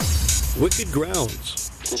Wicked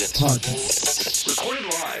Grounds Podcast. Recorded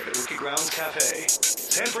live at Wicked Grounds Cafe,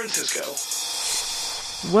 San Francisco.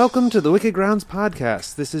 Welcome to the Wicked Grounds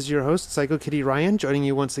Podcast. This is your host, Psycho Kitty Ryan, joining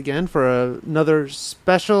you once again for another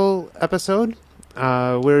special episode.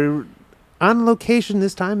 We're on location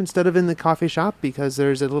this time instead of in the coffee shop because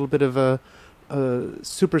there's a little bit of a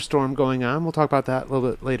superstorm going on. We'll talk about that a little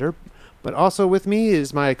bit later. But also with me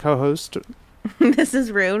is my co-host. This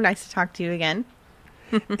is Rue. Nice to talk to you again.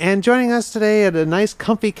 And joining us today at a nice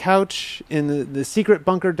comfy couch in the secret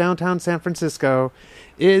bunker downtown San Francisco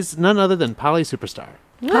is none other than Polly Superstar.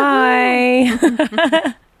 Hi.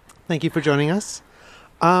 Thank you for joining us.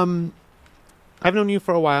 I've known you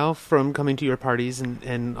for a while from coming to your parties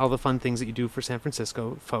and all the fun things that you do for San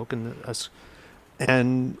Francisco folk and us.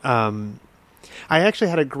 And I actually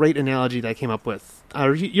had a great analogy that I came up with.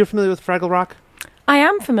 You're familiar with Fraggle Rock? I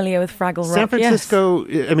am familiar with Fraggle Rock. San Francisco,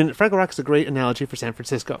 yes. I mean, Fraggle Rock is a great analogy for San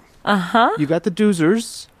Francisco. Uh-huh. You got the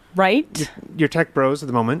doozers. Right. Your tech bros at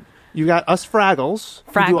the moment. You got us Fraggles.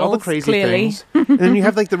 Who do all the crazy clearly. things. And then you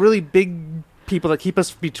have like the really big people that keep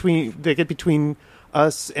us they get between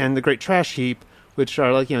us and the great trash heap, which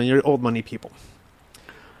are like, your old money people.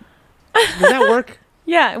 Does that work?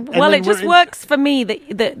 Yeah, well, it just works for me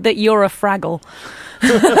that you're a Fraggle.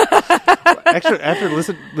 Actually, after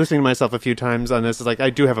listening to myself a few times on this, it's like I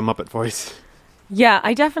do have a Muppet voice. Yeah,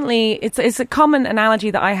 I definitely. It's a common analogy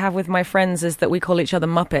that I have with my friends is that we call each other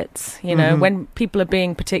Muppets. You know, when people are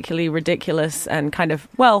being particularly ridiculous and kind of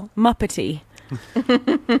Muppety.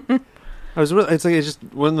 It's just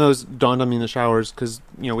one of those dawned on me in the showers because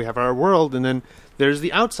we have our world, and then there's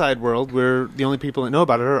the outside world where the only people that know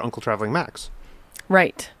about it are Uncle Traveling Max.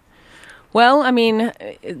 Right. Well, I mean,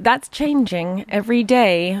 that's changing every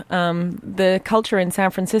day. The culture in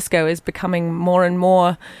San Francisco is becoming more and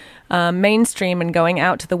more mainstream and going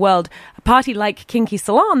out to the world. A party like Kinky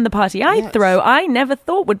Salon, the party I throw, I never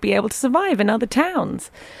thought would be able to survive in other towns.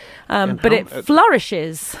 But it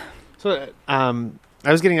flourishes. So I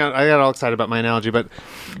got all excited about my analogy, but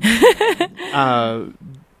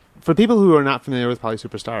for people who are not familiar with Polly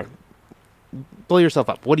Superstar, blow yourself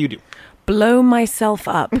up. What do you do? Blow myself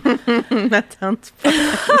up. That sounds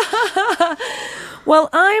fun. Well,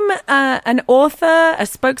 I'm an author, a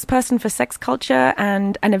spokesperson for sex culture,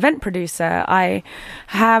 and an event producer. I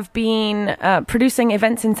have been producing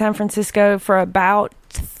events in San Francisco for about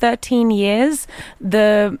 13 years.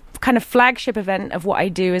 The kind of flagship event of what I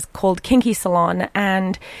do is called Kinky Salon,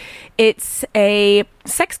 and it's a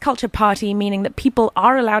sex culture party, meaning that people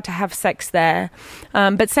are allowed to have sex there,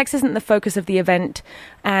 but sex isn't the focus of the event.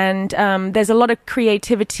 And there's a lot of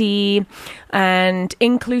creativity and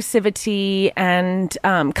inclusivity and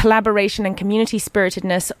collaboration and community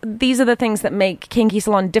spiritedness. These are the things that make Kinky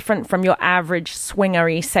Salon different from your average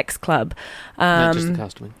swingery sex club. Not just the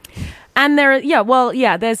costuming. And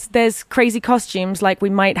there's crazy costumes, like we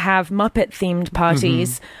might have Muppet-themed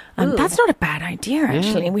parties. That's not a bad idea,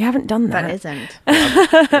 actually. We haven't done that. That isn't.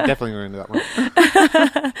 I'm definitely going into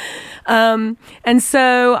that one. And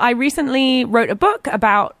so I recently wrote a book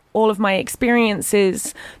about all of my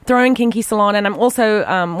experiences throwing Kinky Salon, and I'm also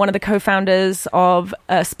one of the co-founders of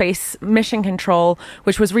Space Mission Control,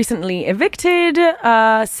 which was recently evicted.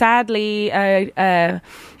 Sadly,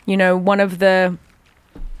 one of the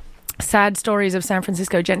sad stories of San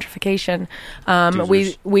Francisco gentrification.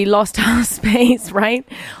 We lost our space right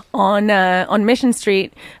on Mission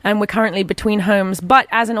Street, and we're currently between homes. But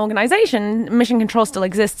as an organization, Mission Control still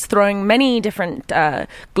exists, throwing many different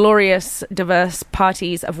glorious, diverse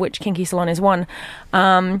parties, of which Kinky Salon is one.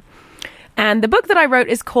 And the book that I wrote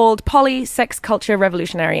is called Polly, Sex Culture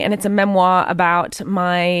Revolutionary, and it's a memoir about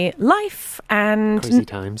my life and crazy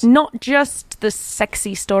times. Not just the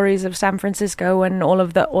sexy stories of San Francisco and all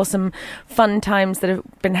of the awesome fun times that have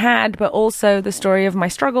been had, but also the story of my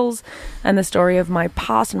struggles and the story of my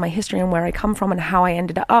past and my history and where I come from and how I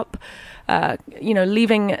ended up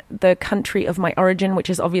leaving the country of my origin, which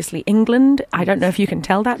is obviously England. I don't know if you can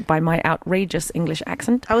tell that by my outrageous English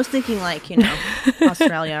accent. I was thinking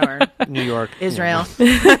Australia or New York, Israel.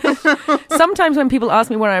 Sometimes when people ask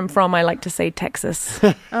me where I'm from, I like to say Texas.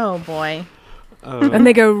 Oh, boy. And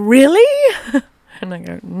they go, really? And I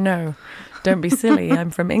go, no, don't be silly.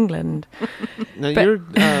 I'm from England. Now, you're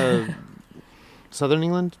Southern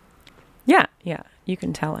England? Yeah. You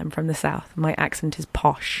can tell I'm from the South. My accent is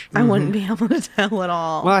posh. I wouldn't be able to tell at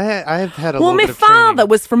all. Well, I've had a little bit of my father training.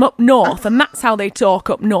 was from up north, and that's how they talk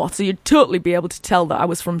up north, so you'd totally be able to tell that I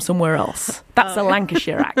was from somewhere else. That's a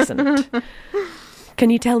Lancashire accent.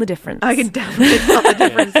 Can you tell the difference? I can definitely tell the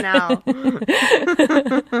difference now.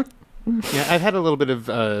 Yeah, I've had a little bit of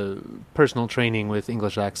personal training with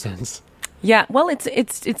English accents. Yeah, well,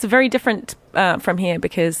 it's very different from here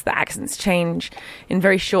because the accents change in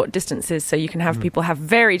very short distances. So you can have people have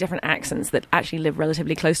very different accents that actually live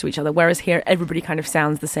relatively close to each other. Whereas here, everybody kind of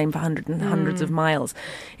sounds the same for hundreds and hundreds of miles.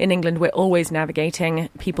 In England, we're always navigating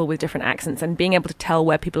people with different accents and being able to tell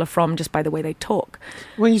where people are from just by the way they talk.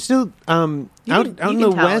 Well, you still out in the can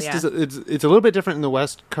tell, West, yeah. it's a little bit different in the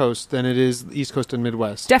West Coast than it is the East Coast and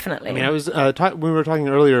Midwest. Definitely. I mean, I was we were talking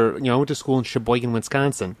earlier. I went to school in Sheboygan,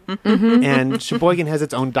 Wisconsin, and Sheboygan has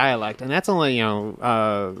its own dialect, and that's only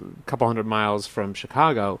a couple hundred miles from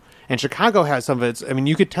Chicago. And Chicago has some of its. I mean,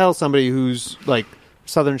 you could tell somebody who's like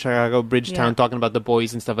Southern Chicago, Bridgetown, talking about the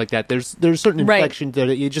boys and stuff like that. There's certain inflections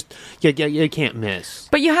that you just you can't miss.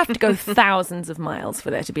 But you have to go thousands of miles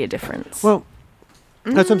for there to be a difference. Well,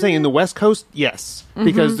 that's what I'm saying. In the West Coast, yes,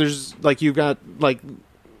 because there's you've got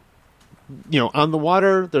on the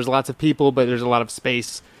water. There's lots of people, but there's a lot of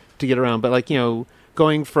space to get around. But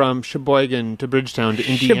going from Sheboygan to Bridgetown to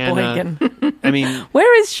Indiana. Sheboygan. I mean,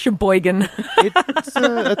 Where is Sheboygan? it's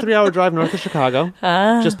a 3-hour drive north of Chicago,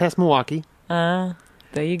 just past Milwaukee. There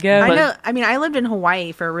you go. I know. I mean, I lived in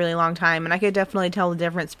Hawaii for a really long time, and I could definitely tell the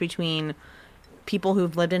difference between people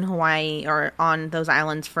who've lived in Hawaii or on those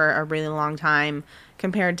islands for a really long time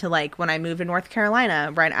compared to when I moved to North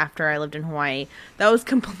Carolina right after I lived in Hawaii. That was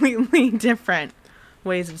completely different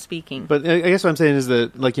ways of speaking. But I guess what I'm saying is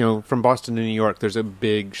that from Boston to New York, there's a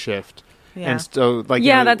big shift. Yeah. And so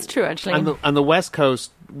that's true, actually. On the West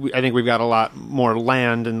Coast, I think we've got a lot more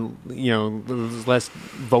land and there's less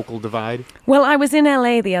vocal divide. Well, I was in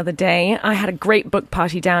LA the other day. I had a great book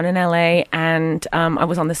party down in LA, and I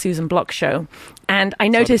was on the Susan Block show, and I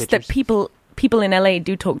noticed that people in LA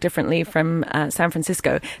do talk differently from San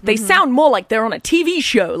Francisco. They sound more like they're on a TV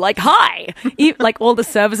show. Like, hi, like all the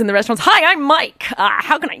servers in the restaurants. Hi, I'm Mike.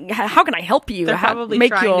 How can I help you? They're probably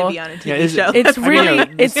trying to be on a TV show.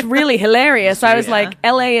 It's really hilarious. I was like,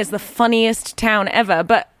 LA is the funniest town ever,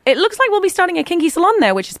 but it looks like we'll be starting a kinky salon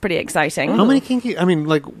there, which is pretty exciting. How many kinky? I mean,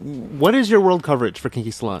 what is your world coverage for kinky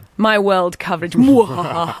salon? My world coverage. Well, you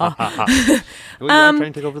are trying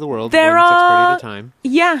to take over the world. There one sex party are at a time.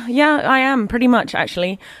 Yeah, I am pretty much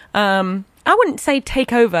actually. I wouldn't say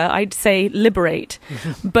take over. I'd say liberate.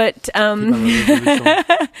 But there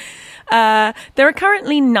are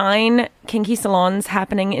currently 9 kinky salons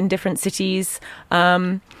happening in different cities.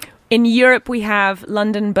 In Europe, we have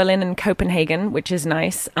London, Berlin, and Copenhagen, which is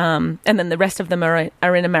nice. And then the rest of them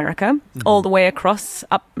are in America, all the way across,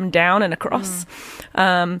 up and down and across.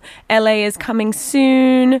 LA is coming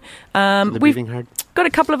soon. We've hard. got a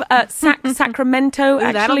couple of Sacramento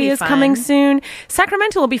actually is coming soon.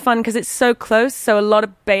 Sacramento will be fun because it's so close. So a lot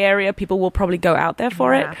of Bay Area people will probably go out there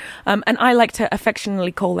for it. And I like to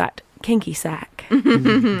affectionately call that Kinky Sac.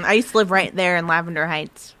 I used to live right there in Lavender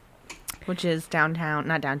Heights, which is downtown,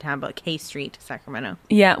 not downtown, but K Street, Sacramento.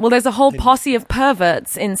 Yeah, well, there's a whole posse of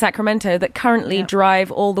perverts in Sacramento that currently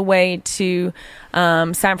drive all the way to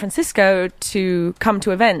San Francisco to come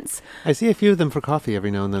to events. I see a few of them for coffee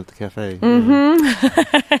every now and then at the cafe.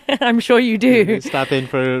 I'm sure you do. They stop in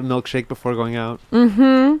for a milkshake before going out.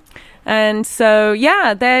 And so,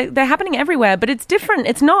 yeah, they're happening everywhere, but it's different.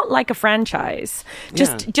 It's not like a franchise.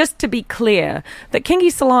 Just to be clear, that Kinky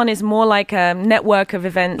Salon is more like a network of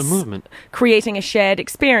events, a movement, creating a shared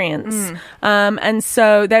experience. And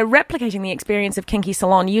so they're replicating the experience of Kinky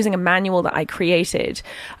Salon using a manual that I created.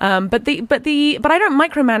 But I don't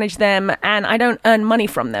micromanage them, and I don't earn money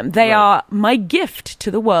from them. They are my gift to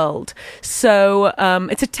the world. So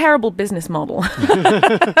it's a terrible business model.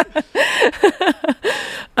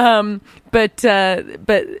 But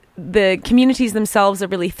the communities themselves are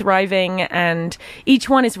really thriving, and each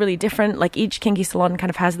one is really different. Like each kinky salon kind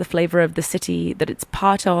of has the flavor of the city that it's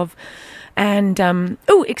part of. And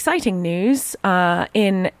exciting news!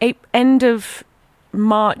 In end of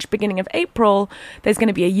March, beginning of April, there's going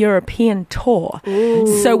to be a European tour.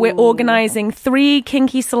 Ooh. So we're organizing 3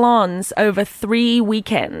 kinky salons over 3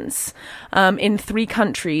 weekends in 3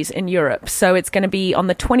 countries in Europe. So it's going to be on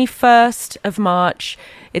the 21st of March,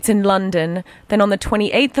 it's in London. Then on the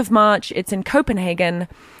 28th of March, it's in Copenhagen.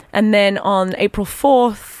 And then on April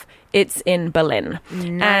 4th, it's in Berlin.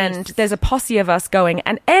 Nice. And there's a posse of us going.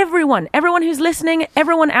 And everyone who's listening,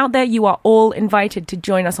 everyone out there, you are all invited to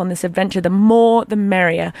join us on this adventure. The more, the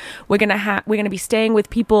merrier. We're gonna be staying with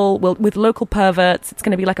people, with local perverts. It's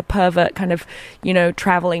gonna be like a pervert kind of,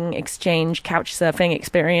 traveling exchange, couch surfing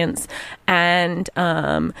experience. And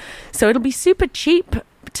so it'll be super cheap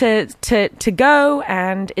to go,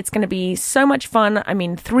 and it's gonna be so much fun. I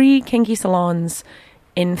mean, 3 kinky salons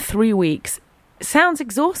in 3 weeks. Sounds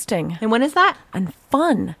exhausting. And when is that? And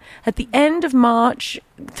fun. At the end of March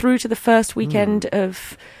through to the first weekend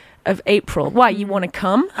of of April. Why, you want to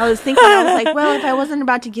come? I was thinking, I was like, well, if I wasn't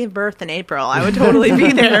about to give birth in April, I would totally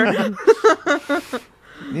be there.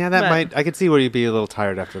 Yeah, I could see where you'd be a little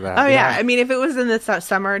tired after that. Oh, yeah. I mean, if it was in the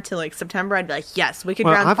summer to like September, I'd be like, yes, Wicked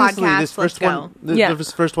Grounds obviously, podcast, let's go.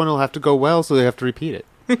 This first one will have to go well, so they have to repeat it.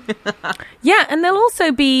 Yeah, and there'll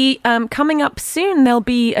also be coming up soon. There'll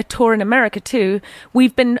be a tour in America too.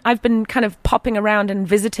 I've been kind of popping around and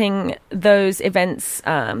visiting those events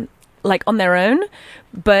like on their own,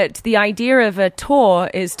 but the idea of a tour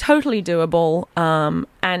is totally doable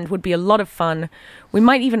and would be a lot of fun. We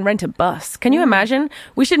might even rent a bus. Can you imagine?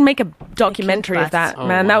 We should make a documentary of that,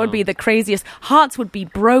 man. That would be the craziest. Hearts would be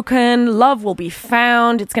broken. Love will be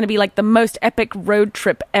found. It's going to be like the most epic road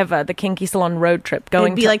trip ever, the Kinky Salon road trip.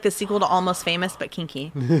 It'd be like the sequel to Almost Famous, but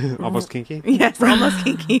kinky. Almost kinky? Yes, almost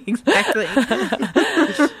kinky. Exactly.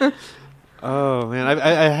 Oh, man.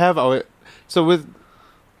 I have always... So with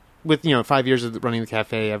 5 years of running the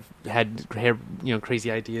cafe, I've had crazy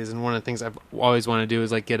ideas, and one of the things I've always wanted to do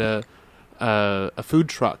is like get a food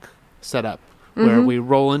truck set up where we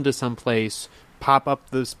roll into some place, pop up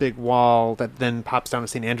this big wall that then pops down to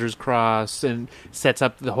St. Andrew's Cross and sets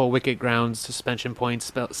up the whole Wicked Grounds suspension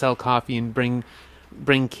points, sell coffee, and bring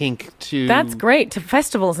kink to... That's great, to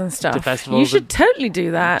festivals and stuff. To festivals. You should totally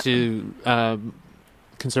do that. To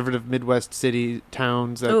conservative Midwest city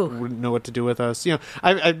towns that wouldn't know what to do with us.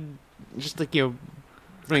 I just like,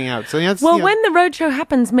 bring out. So when the roadshow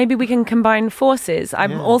happens, maybe we can combine forces.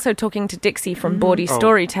 I'm also talking to Dixie from Bawdy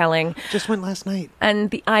Storytelling. Just went last night.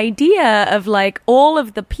 And the idea of like all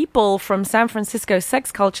of the people from San Francisco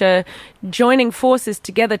sex culture joining forces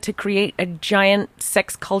together to create a giant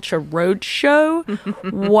sex culture roadshow.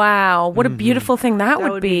 Wow, what a beautiful thing that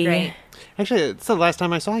would be. Great. Actually, it's the last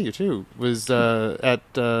time I saw you too. Was at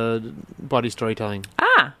Bawdy Storytelling.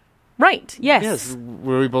 Ah. Right, yes. Yes,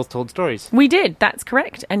 where we both told stories. We did, that's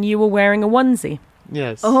correct. And you were wearing a onesie.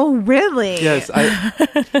 Yes. Oh, really? Yes.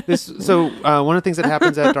 So one of the things that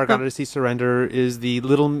happens at Dark Odyssey Surrender is the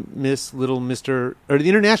Little Miss, Little Mr., or the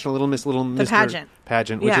International Little Miss, Little Mr.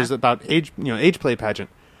 pageant, which is about age play pageant.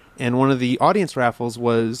 And one of the audience raffles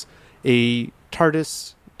was a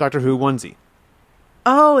TARDIS Doctor Who onesie.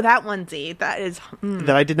 Oh, that onesie. That is...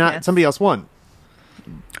 that I did not... Somebody else won.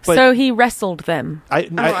 But so he wrestled them. I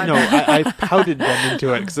pouted them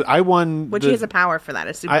into it because I won. Which he has a power for that,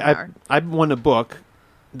 a superpower. I won a book.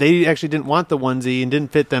 They actually didn't want the onesie and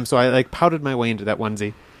didn't fit them, so I pouted my way into that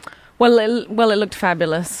onesie. Well, it looked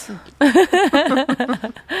fabulous. Thank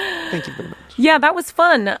you very much. Yeah, that was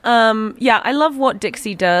fun. I love what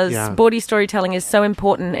Dixie does. Yeah. Bawdy Storytelling is so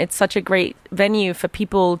important. It's such a great venue for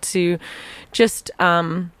people to just...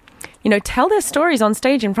 tell their stories on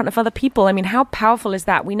stage in front of other people. I mean, how powerful is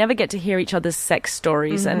that? We never get to hear each other's sex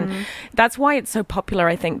stories. And that's why it's so popular,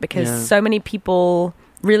 I think, because so many people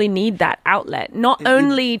really need that outlet. Not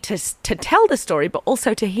only to tell the story, but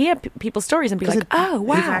also to hear people's stories and be like, oh,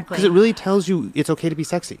 wow. Exactly. Because it really tells you it's okay to be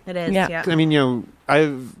sexy. It is, yeah. I mean,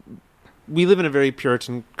 we live in a very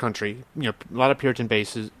Puritan country, a lot of Puritan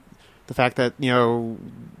bases. The fact that,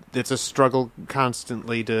 it's a struggle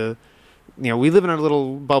constantly to... we live in our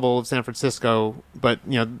little bubble of San Francisco, but,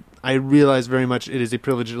 I realize very much it is a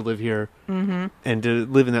privilege to live here and to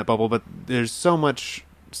live in that bubble, but there's so much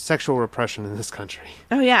sexual repression in this country.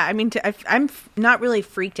 Oh, yeah. I mean, I'm not really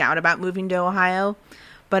freaked out about moving to Ohio,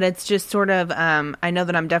 but it's just sort of, I know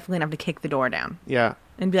that I'm definitely going to have to kick the door down. Yeah.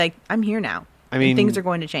 And be like, I'm here now. I mean... and things are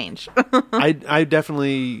going to change. I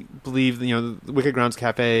definitely believe, the Wicked Grounds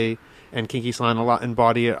Cafe and Kinky Salon and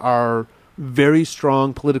Bawdy are... very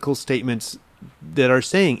strong political statements that are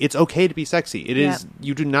saying it's okay to be sexy. It is.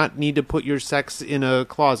 You do not need to put your sex in a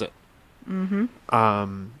closet.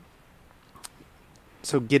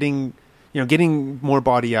 So getting more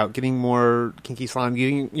Bawdy out, getting more Kinky Salon,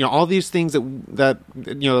 getting all these things that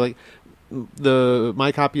like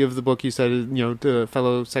my copy of the book you said to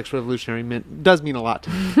fellow sex revolutionary does mean a lot to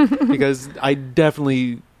me because I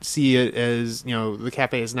definitely see it as the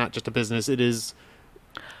cafe is not just a business. It is.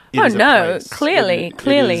 Clearly,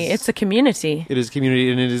 it's a community. It is a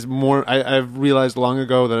community, and it is more... I've realized long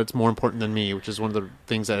ago that it's more important than me, which is one of the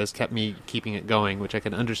things that has kept me keeping it going, which I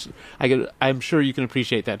can understand. I'm sure you can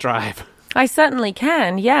appreciate that drive. I certainly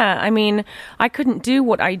can, yeah. I mean, I couldn't do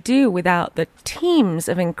what I do without the teams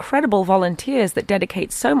of incredible volunteers that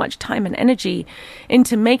dedicate so much time and energy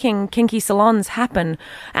into making kinky salons happen,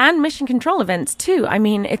 and mission control events, too. I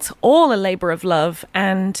mean, it's all a labor of love,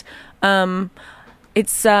 and...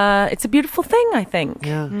 It's a beautiful thing, I think.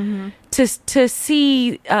 Yeah. To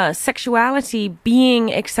see sexuality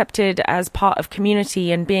being accepted as part of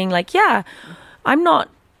community and being like, yeah, I'm not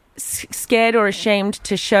scared or ashamed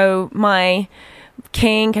to show my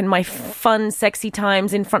kink and my fun, sexy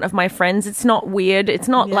times in front of my friends. It's not weird. It's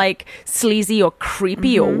not like sleazy or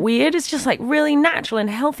creepy or weird. It's just like really natural and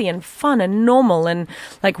healthy and fun and normal. And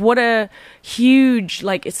like, what a huge,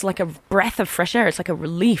 like, it's like a breath of fresh air. It's like a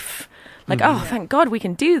relief. Like, oh, thank God we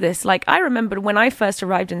can do this. Like, I remember when I first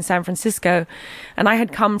arrived in San Francisco and I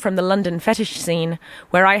had come from the London fetish scene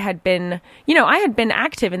where I had been, I had been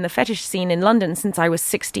active in the fetish scene in London since I was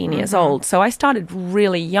 16 years old. So I started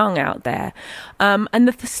really young out there. And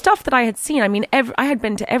the stuff that I had seen, I mean, I had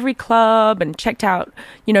been to every club and checked out,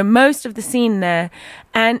 most of the scene there.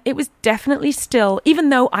 And it was definitely still, even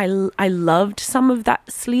though I loved some of that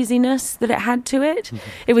sleaziness that it had to it,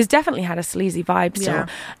 it was definitely had a sleazy vibe still. Yeah.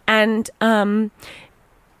 And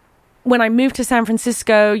when I moved to San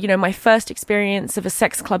Francisco, my first experience of a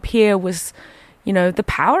sex club here was, the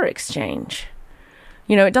Power Exchange.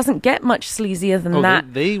 It doesn't get much sleazier than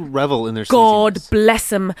that. They revel in their God sleaziness. bless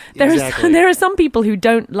them. Exactly. There are some people who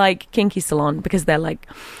don't like Kinky Salon because they're like,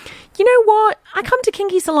 you know what? I come to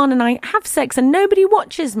Kinky Salon and I have sex and nobody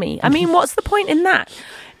watches me. I mean, what's the point in that?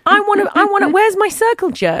 I want to, where's my circle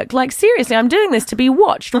jerk? Like, seriously, I'm doing this to be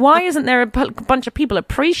watched. Why isn't there a bunch of people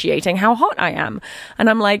appreciating how hot I am? And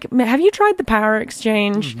I'm like, have you tried the Power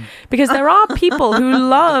Exchange? Because there are people who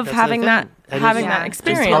love having that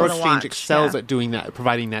experience. Power To Exchange watch, excels at doing that,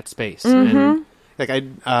 providing that space. And like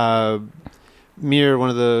Mir, one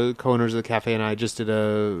of the co-owners of the cafe, and I just did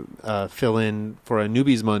a fill-in for a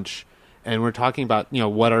Newbies Munch. And we're talking about,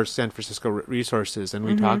 what are San Francisco resources, and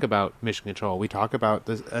we talk about Mission Control, we talk about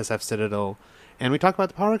the SF Citadel, and we talk about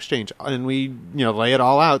the Power Exchange, and we, lay it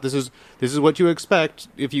all out. This is what you expect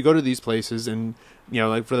if you go to these places, and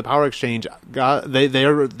like for the Power Exchange,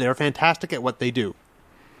 they're fantastic at what they do,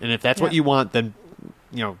 and if that's what you want, then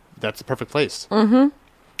that's the perfect place. I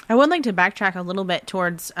would like to backtrack a little bit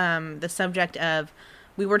towards the subject of,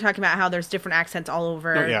 we were talking about how there's different accents all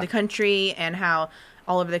over the country, and how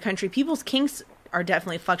all over the country people's kinks are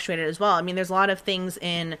definitely fluctuated as well. I mean, there's a lot of things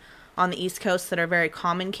on the East Coast that are very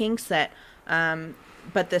common kinks that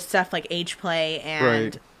but the stuff like age play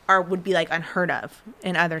and would be like unheard of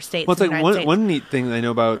in other states. Well, it's like one one neat thing I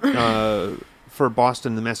know about for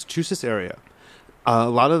Boston, the Massachusetts area, a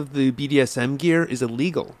lot of the BDSM gear is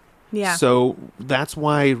illegal. Yeah. So that's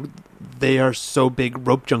why they are so big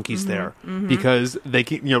rope junkies there, because they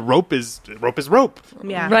can, rope is rope.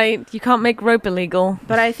 Yeah. Right. You can't make rope illegal.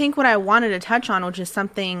 But I think what I wanted to touch on, which is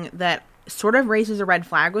something that sort of raises a red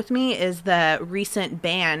flag with me, is the recent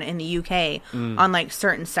ban in the UK on like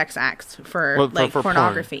certain sex acts for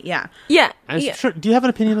pornography. Porn. Yeah. Yeah. Sure. Do you have an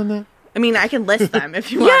opinion on that? I mean, I can list them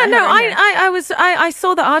if you want. Yeah, no, I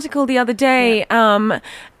saw the article the other day,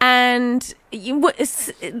 and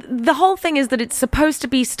the whole thing is that it's supposed to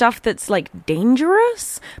be stuff that's like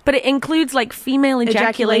dangerous, but it includes like female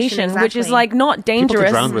ejaculation, which is like not dangerous.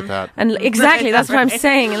 People could drown with that. And exactly, that's what I'm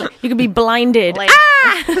saying. You could be blinded. Like,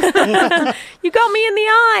 You got me in the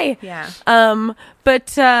eye. Yeah.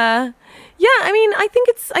 But yeah, I mean, I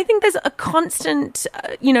think there's a constant,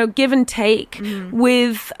 give and take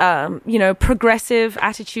with, progressive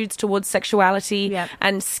attitudes towards sexuality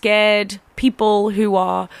and scared people who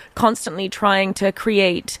are constantly trying to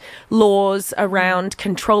create laws around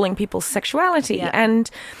controlling people's sexuality. Yeah. And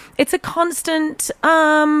it's a constant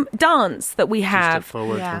dance that we have.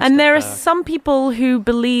 And there are some people who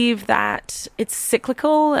believe that it's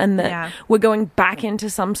cyclical and that we're going back into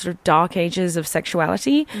some sort of dark ages of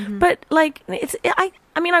sexuality. But like,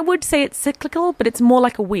 I mean, I would say it's cyclical, but it's more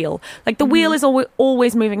like a wheel. Like the wheel is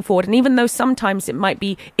always moving forward. And even though sometimes it might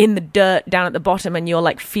be in the dirt down at the bottom and you're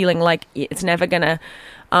like feeling like it's never going to...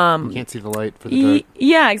 you can't see the light for the dirt.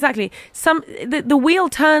 Yeah, exactly. The wheel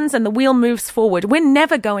turns and the wheel moves forward. We're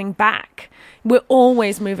never going back. We're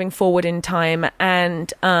always moving forward in time.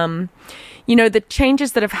 And, the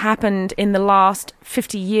changes that have happened in the last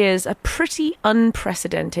 50 years are pretty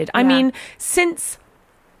unprecedented. I mean, since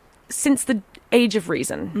the age of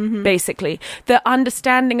reason, basically. The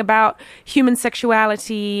understanding about human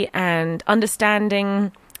sexuality and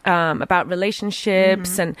understanding about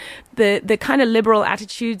relationships and the kind of liberal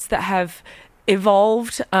attitudes that have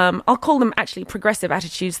evolved. I'll call them actually progressive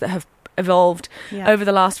attitudes that have evolved over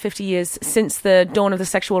the last 50 years since the dawn of the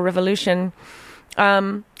sexual revolution.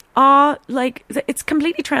 Are like, it's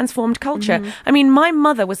completely transformed culture. I mean, my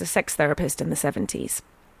mother was a sex therapist in the 70s.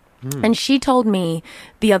 And she told me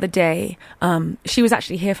the other day, she was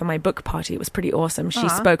actually here for my book party. It was pretty awesome. She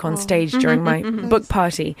spoke on stage during my book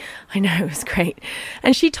party. I know, it was great.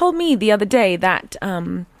 And she told me the other day that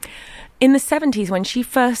in the 70s, when she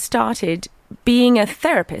first started being a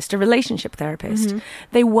therapist, a relationship therapist,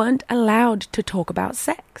 they weren't allowed to talk about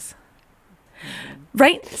sex.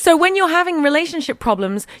 Right? So when you're having relationship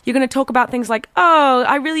problems, you're going to talk about things like, oh,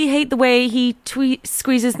 I really hate the way he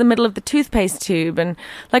squeezes the middle of the toothpaste tube, and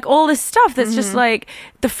like all this stuff that's just like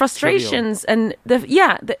the frustrations and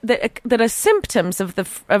that are symptoms of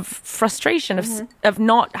of frustration of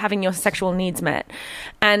not having your sexual needs met.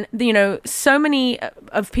 And, you know, so many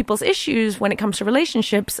of people's issues when it comes to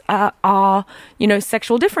relationships are, you know,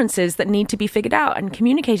 sexual differences that need to be figured out and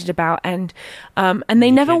communicated about. And they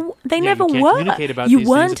never were. You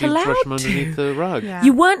weren't allowed brush them underneath the rug. Yeah.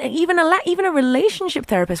 You weren't even allowed. Even a relationship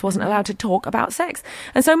therapist wasn't allowed to talk about sex.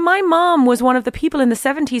 And so my mom was one of the people in the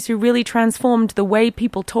 70s who really transformed the way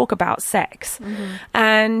people talk about sex.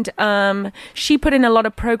 And she put in a lot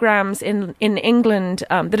of programs in England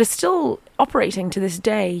that are still operating to this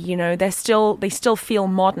day. You know, they still feel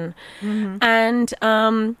modern. And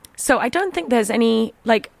so I don't think there's any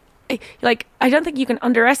like I don't think you can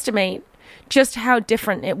underestimate just how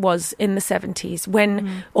different it was in the 70s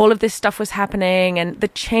when all of this stuff was happening and the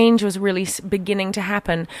change was really beginning to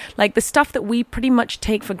happen. Like the stuff that we pretty much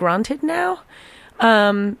take for granted now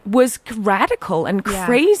was radical and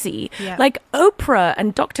crazy. Yeah. Like Oprah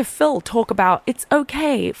and Dr. Phil talk about it's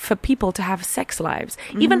okay for people to have sex lives,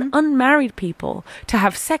 even unmarried people to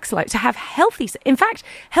have sex lives, to have healthy. In fact,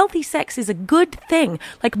 healthy sex is a good thing.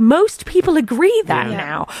 Like most people agree that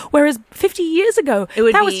now, whereas 50 years ago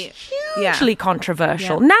that was hugely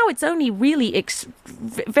controversial. Yeah. Now it's only really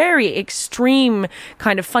very extreme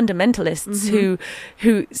kind of fundamentalists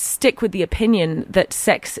who stick with the opinion that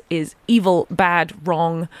sex is evil, bad,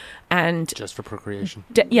 wrong, and Just for procreation.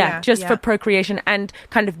 For procreation and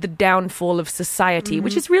kind of the downfall of society,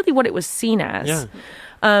 which is really what it was seen as.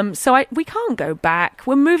 Yeah. So we can't go back.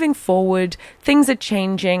 We're moving forward. Things are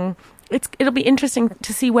changing. It'll be interesting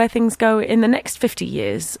to see where things go in the next 50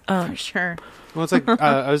 years. For sure. Well, it's like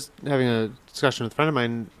I was having a discussion with a friend of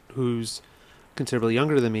mine who's considerably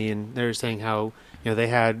younger than me, and they were saying how, you know, they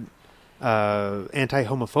had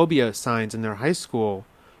anti-homophobia signs in their high school,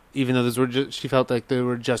 even though those were she felt like they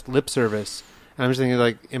were just lip service. And I'm just thinking,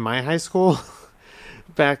 like, in my high school,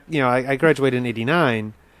 back, you know, I graduated in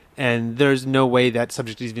 '89, and there's no way that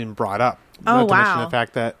subject is even brought up. Oh, Not to mention wow. the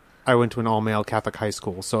fact that I went to an all-male Catholic high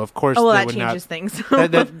school, so of course Oh, well, they that would changes not, things.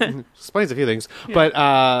 that explains a few things, but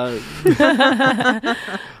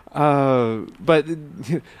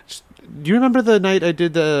do you remember the night I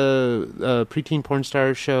did the preteen porn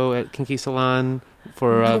star show at Kinky Salon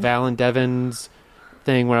for Val and Devin's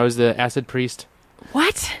thing where I was the acid priest?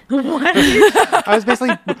 What? I was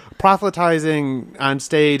basically proselytizing on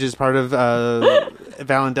stage as part of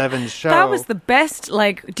Val and Devin's show. That was the best.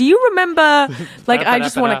 Like, do you remember? Like, I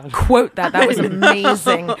just want to quote that. That was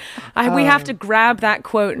amazing. We have to grab that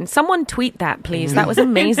quote and someone tweet that, please. That was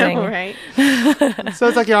amazing. I know, right? So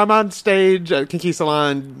it's like, you know, I'm on stage at Kinky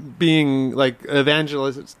Salon being like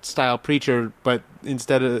evangelist style preacher, but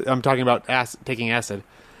instead of I'm talking about taking acid.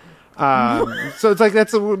 So it's like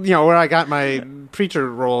that's you know where I got my preacher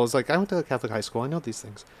role. Is like I went to a Catholic high school. I know these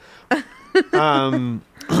things. But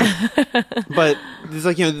it's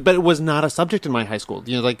like, you know, but it was not a subject in my high school.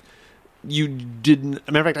 You know, like you didn't.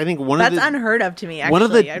 Matter of fact, I think That's unheard of to me.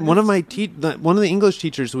 Actually, one of the English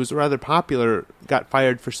teachers who was rather popular got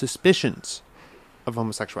fired for suspicions of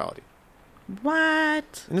homosexuality.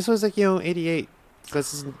 What? And this was like, you know, '88.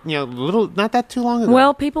 This is, you know, not that too long ago.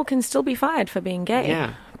 Well, people can still be fired for being gay.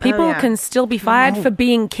 Yeah. People can still be fired for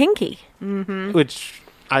being kinky. Which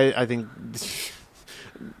I think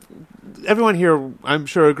everyone here, I'm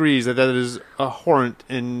sure, agrees that is a horrent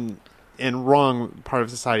and wrong part of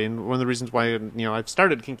society. And one of the reasons why, you know, I've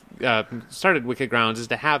started Wicked Grounds is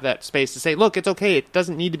to have that space to say, look, it's okay. It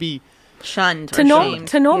doesn't need to be shunned to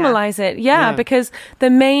normalize it. Yeah, because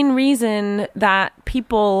the main reason that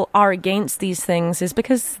people are against these things is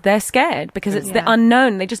because they're scared, because it's the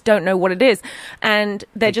unknown. They just don't know what it is, and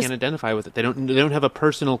they just can't identify with it. They don't have a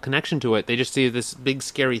personal connection to it. They just see this big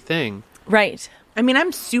scary thing. Right. I mean,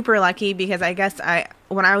 I'm super lucky because I guess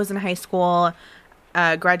when I was in high school,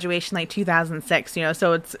 graduation like 2006, you know,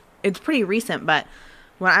 so it's pretty recent, but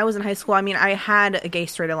when I was in high school, I mean, I had a Gay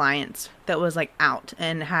Straight Alliance that was like out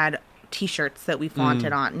and had T-shirts that we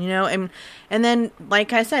flaunted on, you know, and then,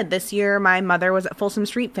 like I said, this year my mother was at Folsom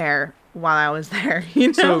Street Fair while I was there, you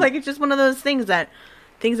know, so, like it's just one of those things that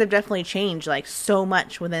things have definitely changed like so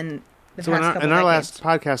much within the past couple in our decades. last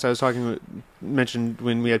podcast, I was mentioned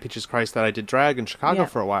when we had Peaches Christ that I did drag in Chicago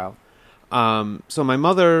for a while. So my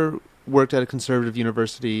mother worked at a conservative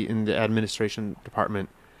university in the administration department,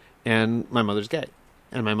 and my mother's gay.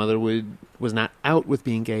 And my mother was not out with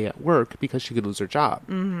being gay at work because she could lose her job.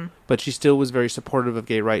 Mm-hmm. But she still was very supportive of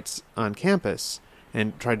gay rights on campus.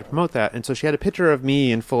 and tried to promote that. And so she had a picture of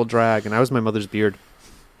me in full drag, and I was my mother's beard.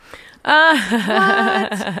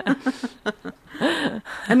 I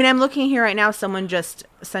mean, I'm looking here right now. Someone just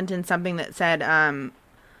sent in something that said,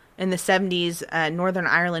 in the 70s, Northern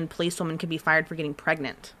Ireland policewoman could be fired for getting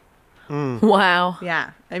pregnant. Wow.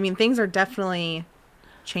 Yeah. I mean, things are definitely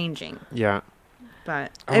changing. Yeah.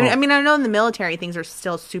 But I mean, I know in the military things are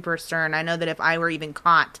still super stern. I know that if I were even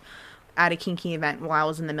caught at a kinky event while I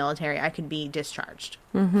was in the military, I could be discharged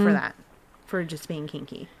for that, for just being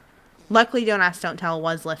kinky. Luckily, Don't Ask, Don't Tell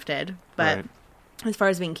was lifted, but Right. as far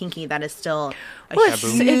as being kinky, that is still a Well,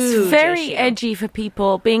 huge it's very issue. edgy for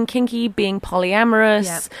people, being kinky, being polyamorous,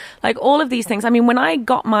 Yep. like all of these things. I mean, when I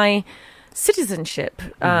got my citizenship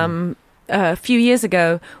a few years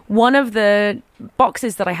ago, one of the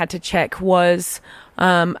boxes that I had to check was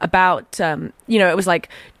about, it was like,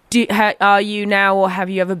 are you now or have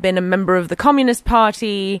you ever been a member of the Communist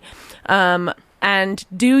Party? And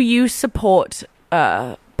do you support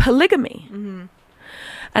polygamy?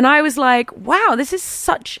 And I was like, wow, this is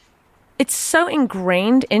it's so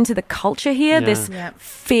ingrained into the culture here, Yeah. this Yep.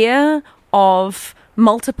 fear of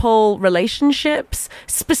multiple relationships,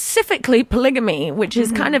 specifically polygamy, which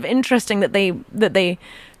is kind of interesting that they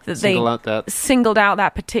Single out that. singled out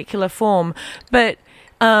that particular form. But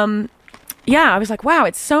I was like, wow,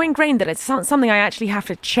 it's so ingrained that it's something I actually have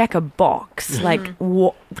to check a box, like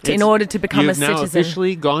in order to become a You've now citizen.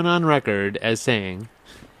 officially gone on record as saying.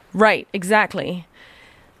 Right, exactly.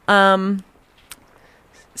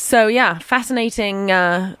 So yeah, fascinating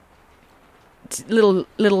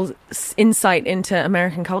little insight into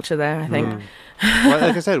American culture there, I think. Well,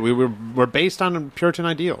 like I said, we're based on Puritan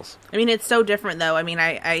ideals. I mean, it's so different, though. I mean,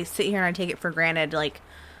 I sit here and I take it for granted, like,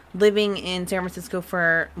 living in San Francisco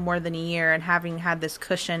for more than a year and having had this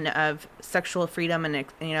cushion of sexual freedom and,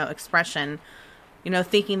 expression,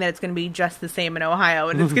 thinking that it's going to be just the same in Ohio,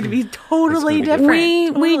 and it's going to be totally be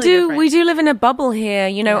different. We do live in a bubble here.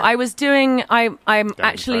 I was doing. I'm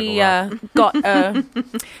actually got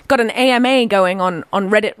an AMA going on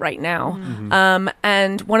Reddit right now.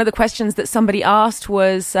 And one of the questions that somebody asked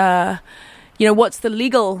was, what's the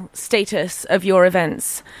legal status of your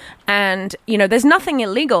events? And there's nothing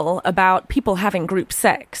illegal about people having group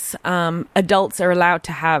sex. Adults are allowed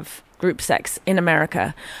to have group sex in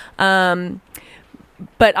America.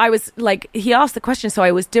 But I was like, he asked the question, so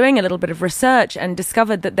I was doing a little bit of research and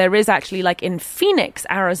discovered that there is actually, like in Phoenix,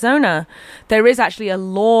 Arizona, there is actually a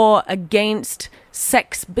law against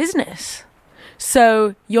sex business.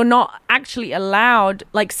 So you're not actually allowed,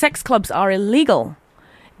 like sex clubs are illegal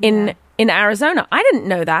in Arizona. I didn't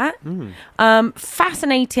know that.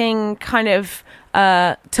 Fascinating kind of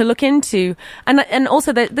to look into, and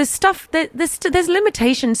also there's stuff there's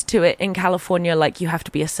limitations to it in California, like you have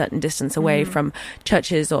to be a certain distance away from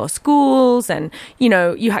churches or schools, and you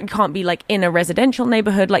can't be like in a residential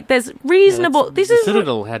neighborhood. Like there's reasonable. The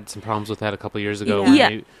Citadel had some problems with that a couple of years ago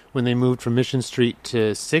when they moved from Mission Street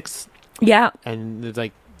to 6th. Yeah, and it's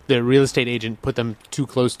like the real estate agent put them too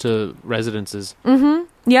close to residences.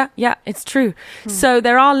 Yeah, it's true. So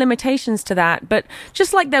there are limitations to that, but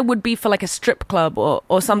just like there would be for like a strip club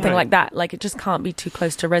or something like that, like it just can't be too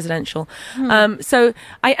close to residential. So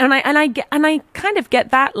I kind of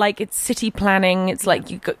get that, like it's city planning. It's like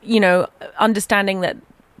understanding that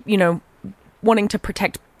wanting to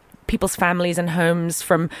protect people's families and homes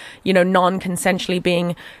from non-consensually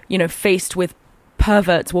being faced with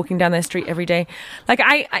perverts walking down their street every day. Like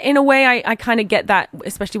in a way, I kind of get that,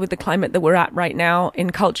 especially with the climate that we're at right now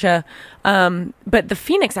in culture. But the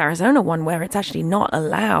Phoenix, Arizona one, where it's actually not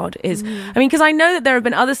allowed is, I mean, because I know that there have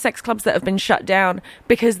been other sex clubs that have been shut down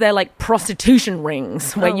because they're like prostitution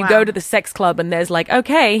rings where you go to the sex club and there's like,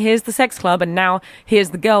 okay, here's the sex club and now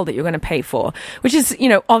here's the girl that you're going to pay for, which is,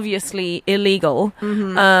 obviously illegal.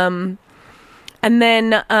 And then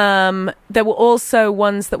there were also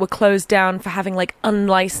ones that were closed down for having like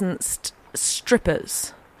unlicensed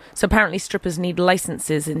strippers. So apparently strippers need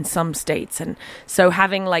licenses in some states. And so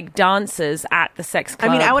having like dancers at the sex club.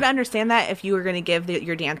 I mean, I would understand that if you were going to give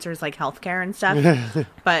your dancers like healthcare and stuff.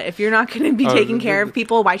 But if you're not going to be taking care of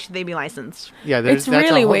people, why should they be licensed? Yeah, It's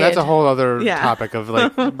really weird. That's a whole other topic of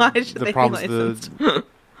like Why should they the be problems licensed?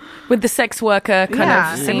 with the sex worker kind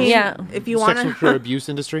of scene. I mean, yeah. if you want sexual abuse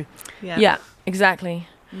industry. Yeah, exactly.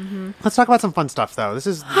 Let's talk about some fun stuff, though. This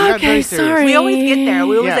is we got Okay, very serious. sorry. We always get there.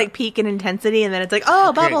 We always Yeah. like peak in intensity, and then it's like,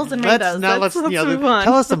 oh, bubbles and rainbows. Let's move on.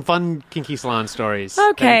 Tell us some fun kinky salon stories.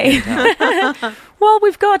 Okay. that you can tell. Well,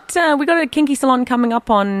 we got a kinky salon coming up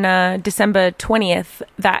on December 20th.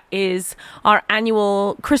 That is our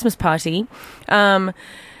annual Christmas party.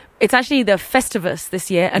 It's actually the Festivus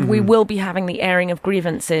this year, and we will be having the airing of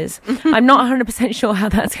grievances. I'm not 100% sure how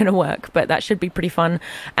that's going to work, but that should be pretty fun.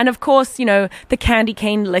 And of course, the candy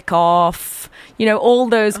cane lick off, all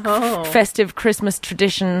those festive Christmas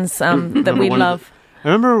traditions that we love. I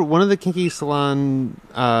remember one of the Kinky Salon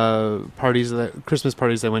Christmas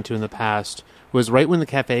parties I went to in the past was right when the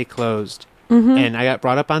cafe closed. And I got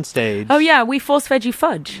brought up on stage. Oh yeah, we force-fed you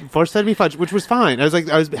fudge. Force-fed me fudge, which was fine. I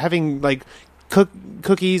was having like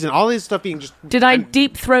cookies and all this stuff being just... Did I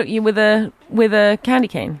deep throat you with a candy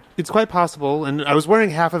cane? It's quite possible, and I was wearing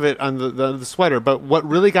half of it on the sweater, but what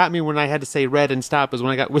really got me when I had to say red and stop was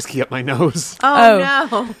when I got whiskey up my nose. Oh.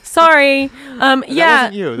 No. Sorry. That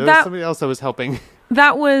wasn't you. That was somebody else I was helping.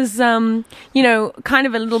 That was, kind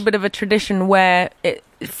of a little bit of a tradition where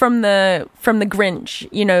from the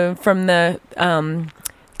Grinch, from the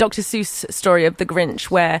Dr. Seuss story of the Grinch,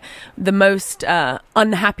 where the most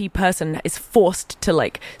unhappy person is forced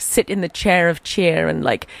to sit in the chair of cheer, and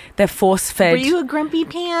they're force fed. Were you a grumpy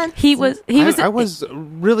pants? I was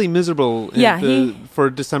really miserable. For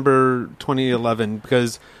December 2011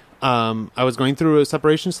 because I was going through a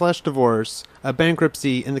separation/divorce, a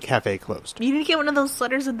bankruptcy, and the cafe closed. You didn't get one of those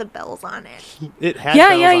sweaters with the bells on it. It had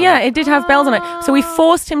bells on it. It did have bells on it. So we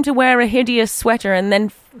forced him to wear a hideous sweater and then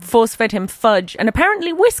force-fed him fudge and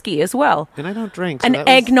apparently whiskey as well. And I don't drink. So and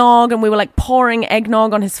eggnog, and we were pouring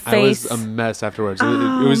eggnog on his face. I was a mess afterwards. It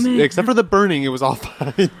was except for the burning, it was all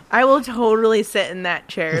fine. I will totally sit in that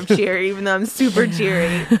chair of cheer, even though I'm super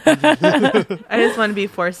cheery. I just want to be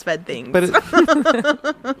force-fed things.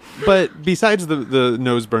 But besides the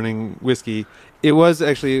nose-burning whiskey, it was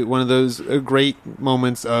actually one of those great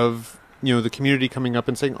moments of the community coming up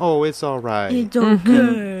and saying, "Oh, it's all right. It's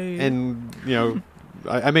okay." And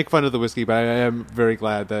I make fun of the whiskey, but I am very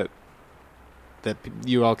glad that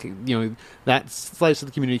you all, that slice of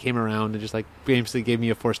the community came around and just basically gave me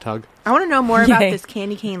a forced hug. I want to know more about this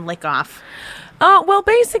candy cane lick off. Well,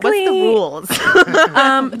 basically, what's the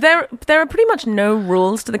rules? There are pretty much no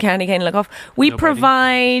rules to the candy cane lick off. We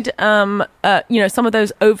provide, some of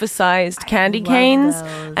those oversized candy canes,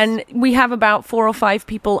 and we have about 4 or 5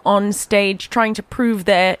 people on stage trying to prove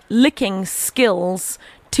their licking skills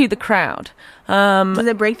to the crowd. Does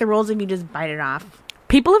it break the rules if you just bite it off?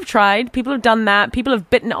 People have tried. People have done that. People have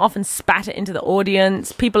bitten it off and spat it into the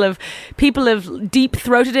audience. People have deep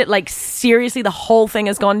throated it. Seriously, the whole thing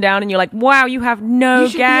has gone down, and you're like, "Wow, you have no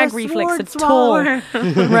gag reflex at all."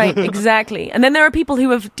 Right, exactly. And then there are people who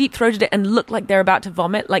have deep throated it and look like they're about to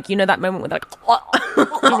vomit. That moment where they're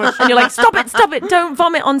and you're like, "Stop it! Don't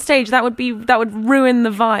vomit on stage. That would ruin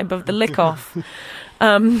the vibe of the lick off."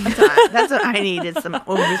 That's what I need, is some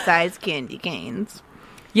oversized candy canes.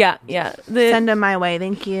 Yeah. Send them my way,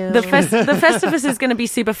 thank you. The Festivus is going to be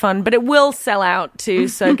super fun, but it will sell out too,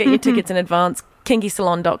 so get your tickets in advance,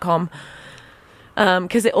 kinkysalon.com,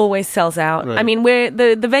 because it always sells out. Right. I mean,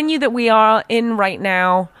 the venue that we are in right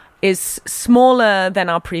now is smaller than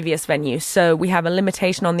our previous venue, so we have a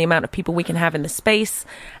limitation on the amount of people we can have in the space,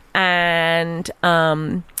 and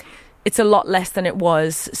it's a lot less than it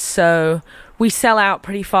was, so we sell out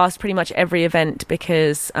pretty fast pretty much every event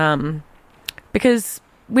because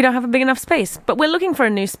we don't have a big enough space. But we're looking for a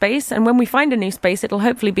new space, and when we find a new space, it'll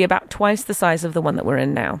hopefully be about twice the size of the one that we're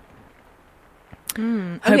in now.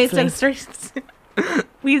 Okay, so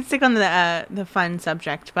we can stick on the fun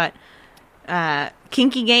subject, but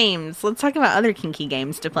kinky games. Let's talk about other kinky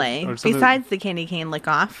games to play besides the candy cane lick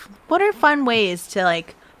off. What are fun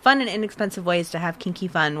and inexpensive ways to have kinky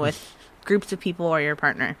fun with groups of people or your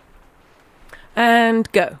partner? And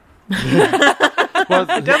go. Well,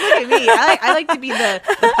 don't look at me. I like to be the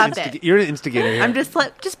puppet. You're an instigator here. I'm just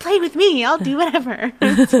play with me. I'll do whatever.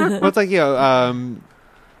 Well, it's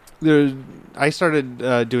I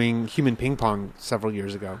started doing human ping pong several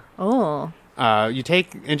years ago. Oh. You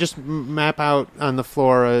take and just map out on the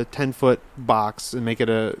floor a 10-foot box and make it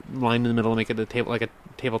a line in the middle and make it a table, like a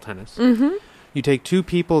table tennis. Mm-hmm. You take 2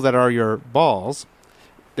 people that are your balls.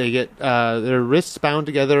 They get their wrists bound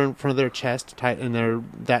together in front of their chest, tied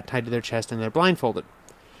to their chest, and they're blindfolded.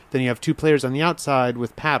 Then you have 2 players on the outside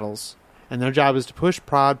with paddles, and their job is to push,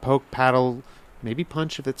 prod, poke, paddle, maybe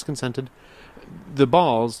punch if it's consented, the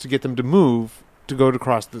balls to get them to move to go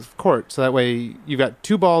across the court. So that way you've got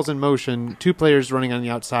 2 balls in motion, 2 players running on the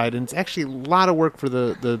outside, and it's actually a lot of work for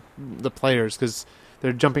the players because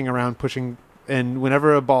they're jumping around, pushing. And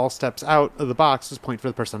whenever a ball steps out of the box, just point for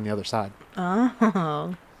the person on the other side.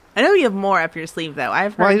 Oh. I know you have more up your sleeve, though.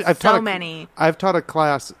 I've heard many. I've taught a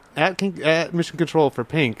class at Mission Control for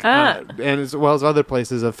Pink, and as well as other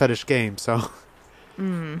places of fetish games. So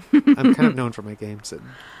I'm kind of known for my games.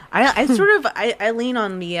 I lean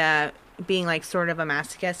on the being like sort of a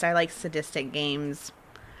masochist, I like sadistic games.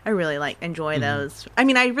 I really enjoy those. I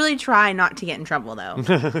mean, I really try not to get in trouble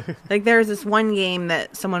though. Like there's this one game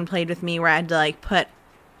that someone played with me where I had to like put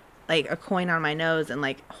like a coin on my nose and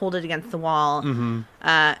like hold it against the wall, and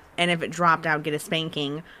if it dropped, I would get a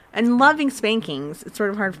spanking. And loving spankings, it's sort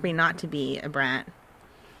of hard for me not to be a brat.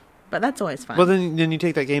 But that's always fun. Well, then you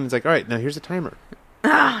take that game and it's like, all right, now here's a timer.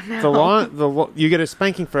 Oh no! You get a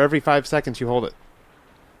spanking for every 5 seconds you hold it.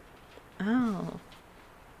 Oh.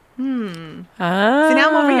 Ah. So now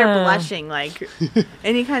I'm over here blushing, like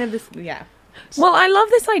any kind of this. Yeah. Well, I love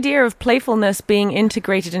this idea of playfulness being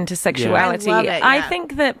integrated into sexuality. I love it, I yeah.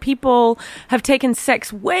 think that people have taken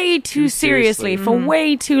sex way too seriously for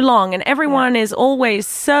way too long, and everyone is always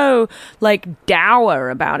so like dour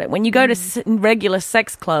about it. When you go to regular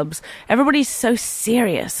sex clubs, everybody's so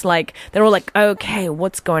serious. Like they're all like, "Okay,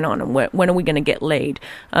 what's going on, and when are we going to get laid?"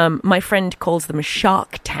 My friend calls them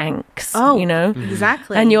shark tanks. Oh, you know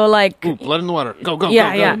exactly. and you're like, Ooh, blood in the water. Go, go,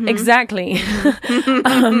 yeah, go, go. yeah, exactly.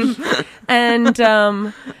 And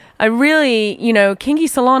I really, Kinky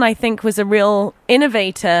Salon, I think, was a real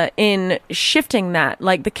innovator in shifting that.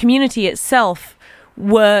 Like the community itself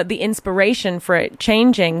were the inspiration for it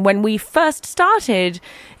changing. When we first started,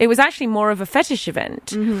 it was actually more of a fetish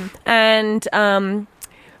event. And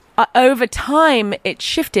over time, it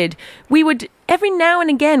shifted. We would, every now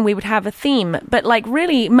and again, we would have a theme, but like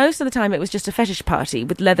really, most of the time it was just a fetish party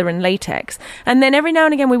with leather and latex. And then every now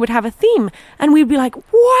and again we would have a theme and we'd be like,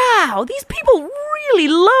 wow, these people really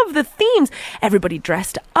love the themes. Everybody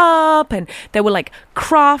dressed up and there were like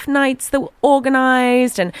craft nights that were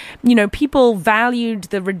organized and, people valued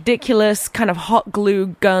the ridiculous kind of hot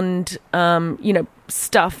glue gunned,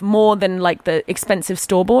 stuff more than like the expensive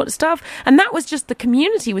store-bought stuff, and that was just the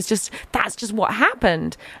community that's just what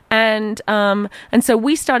happened, and so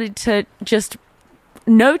we started to just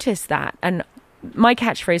notice that, and my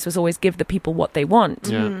catchphrase was always give the people what they want.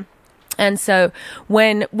 And so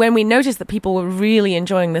when we noticed that people were really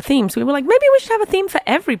enjoying the themes, we were like, maybe we should have a theme for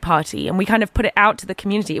every party. And we kind of put it out to the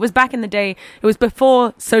community. It was back in the day. It was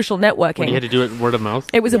before social networking. When you had to do it word of mouth.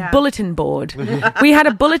 It was a bulletin board. We had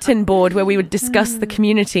a bulletin board where we would discuss the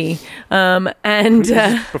community.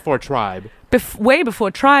 Before Tribe. Way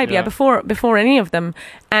before Tribe, Yeah. before any of them,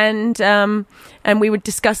 and we would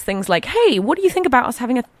discuss things like, hey, what do you think about us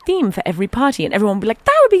having a theme for every party? And everyone would be like,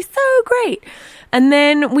 that would be so great. And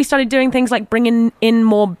then we started doing things like bringing in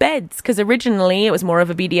more beds, because originally it was more of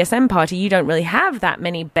a BDSM party. You don't really have that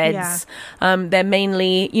many beds. They're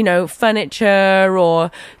mainly, furniture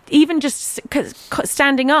or even just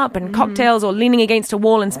standing up and cocktails or leaning against a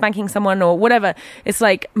wall and spanking someone or whatever. It's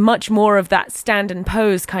like much more of that stand and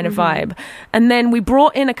pose kind of vibe. And then we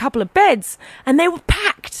brought in a couple of beds and they were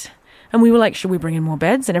packed. And we were like, should we bring in more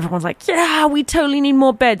beds? And everyone's like, yeah, we totally need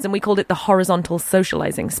more beds. And we called it the horizontal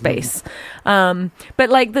socializing space. But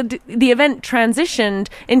like the event transitioned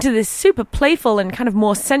into this super playful and kind of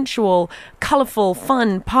more sensual, colorful,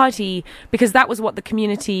 fun party because that was what the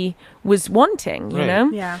community was wanting, you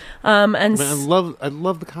know? Yeah. And I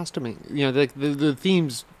love the costuming. The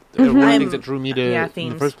themes are one of the things that drew me to in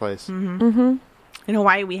the first place. In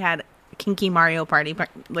Hawaii, we had kinky Mario party,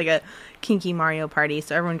 like a kinky Mario party.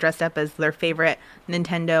 So everyone dressed up as their favorite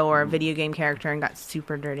Nintendo or video game character and got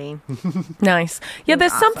super dirty. Nice. Yeah,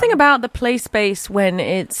 there's awesome. something about the play space when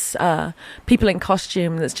it's people in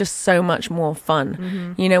costume that's just so much more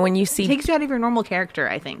fun. When you see... It takes you out of your normal character,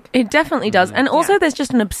 I think. It definitely does. And also there's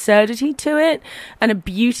just an absurdity to it and a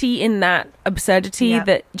beauty in that absurdity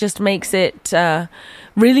that just makes it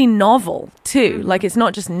really novel too. Like it's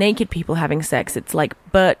not just naked people having sex. It's like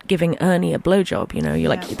Bert giving Ernie a blowjob, You're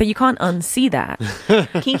like, you can't unsee that.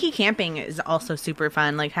 Kinky camping is also super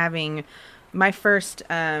fun. Like having my first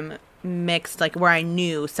mixed, like where I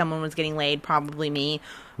knew someone was getting laid, probably me,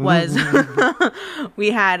 was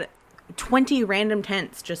we had 20 random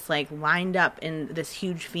tents just like lined up in this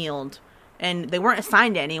huge field, and they weren't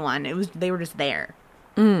assigned to anyone. They were just there,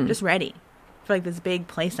 just ready for like this big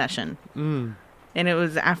play session. And it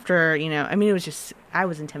was after, it was just, I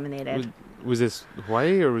was intimidated. Was this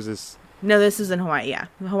Hawaii or was this... No, this is in Hawaii, yeah.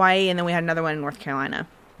 Hawaii, and then we had another one in North Carolina,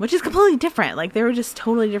 which is completely different. Like, they were just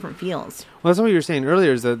totally different feels. Well, that's what you were saying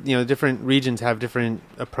earlier, is that, different regions have different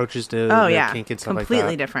approaches to kink and stuff like that.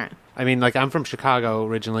 Completely different. I mean, like, I'm from Chicago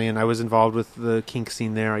originally, and I was involved with the kink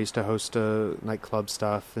scene there. I used to host nightclub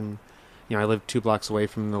stuff, and, I lived 2 blocks away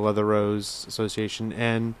from the Leather Rose Association,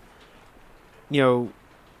 and,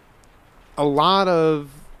 a lot of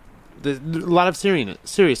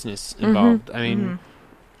seriousness involved. I mean,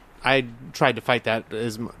 I tried to fight that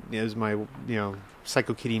as my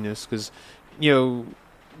psycho-kittiness because,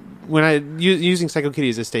 using Psycho Kitty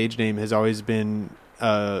as a stage name has always been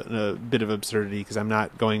a bit of absurdity because I'm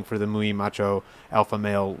not going for the muy macho alpha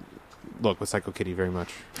male look with Psycho Kitty very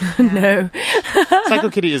much. No. Psycho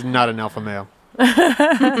Kitty is not an alpha male.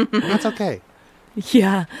 That's okay.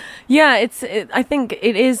 Yeah. I think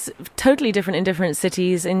it is totally different in different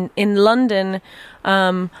cities. In London,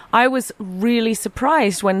 I was really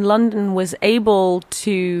surprised when London was able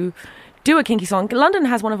to do a kinky salon. London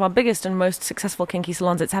has one of our biggest and most successful kinky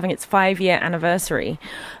salons. It's having its 5-year anniversary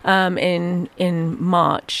in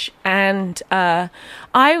March, and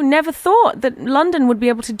I never thought that London would be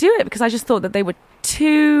able to do it because I just thought that they were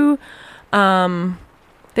too.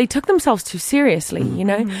 They took themselves too seriously, you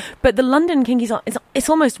know. But the London kinky salon, it's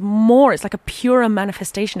almost more. It's like a purer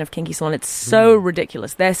manifestation of kinky salon. It's so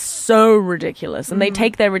ridiculous. They're so ridiculous, and they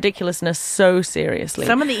take their ridiculousness so seriously.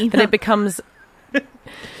 Some of the that it becomes.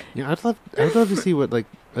 Yeah, I'd love to see what like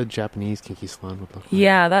a Japanese kinky salon would look like.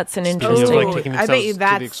 Yeah, that's an interesting. Speaking of, like, taking I bet you themselves to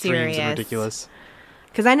that's the extremes of serious. ridiculous.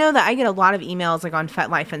 Because I know that I get a lot of emails like on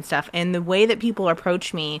FetLife and stuff, and the way that people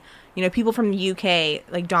approach me, you know, people from the UK,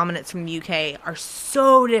 like dominants from the UK, are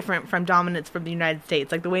so different from dominants from the United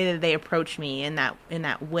States. Like the way that they approach me in that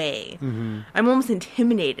way, I'm almost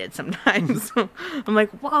intimidated sometimes. I'm like,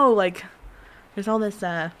 whoa, like there's all this,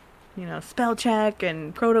 you know, spell check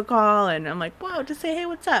and protocol, and I'm like, whoa, just say, hey,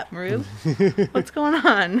 what's up, Maru? What's going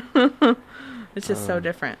on? It's just so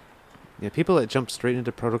different. Yeah, people that jump straight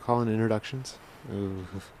into protocol and introductions. Ooh.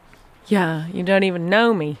 Yeah, you don't even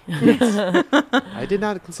know me. I did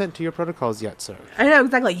not consent to your protocols yet, sir. I know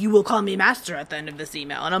exactly. You will call me master at the end of this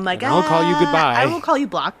email, and I'm like, And I'll call you goodbye. I will call you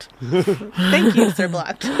blocked. Thank you, sir.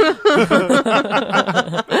 Blocked. So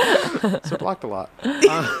blocked a lot.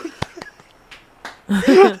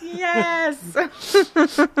 Yes.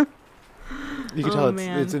 You can Oh, tell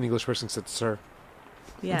man. it's an English person said sir.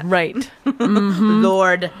 Yeah. Right.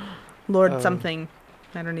 Lord something.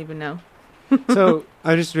 I don't even know. So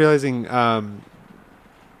I'm just realizing, I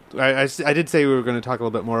did say we were going to talk a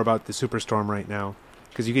little bit more about the Superstorm right now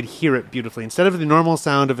because you could hear it beautifully. Instead of the normal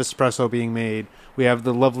sound of espresso being made, we have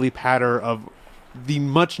the lovely patter of the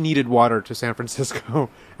much needed water to San Francisco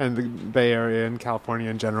and the Bay Area and California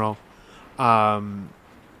in general.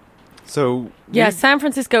 Yeah, San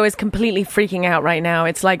Francisco is completely freaking out right now.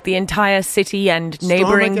 It's like the entire city and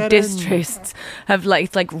neighboring Stormageddon. districts have like,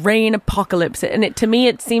 it's like rain apocalypse. And to me,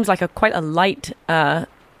 it seems like quite a light rain.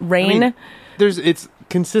 I mean, it's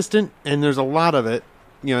consistent and there's a lot of it.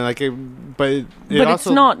 You know, but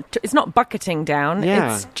also, it's not bucketing down.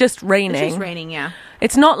 Yeah. It's just raining. It's just raining, yeah.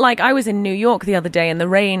 It's not like I was in New York the other day and the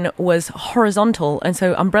rain was horizontal, and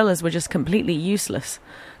so umbrellas were just completely useless.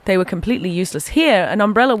 They were completely useless. Here, an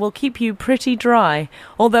umbrella will keep you pretty dry,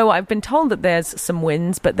 although I've been told that there's some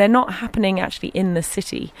winds, but they're not happening actually in the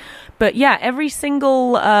city. But yeah, every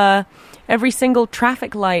single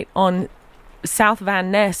traffic light on South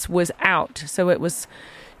Van Ness was out, so it was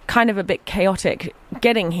kind of a bit chaotic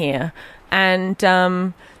getting here. And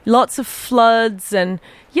lots of floods, and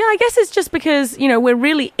yeah, I guess it's just because, you know, we're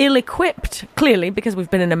really ill-equipped, clearly, because we've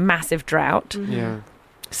been in a massive drought. yeah.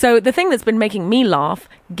 So the thing that's been making me laugh,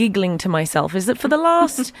 giggling to myself, is that for the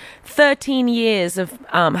last 13 years of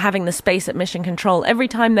having the space at Mission Control, every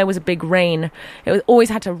time there was a big rain, always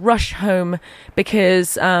had to rush home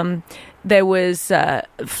because there was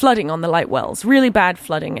flooding on the light wells, really bad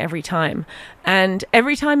flooding every time. And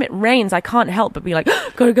every time it rains, I can't help but be like,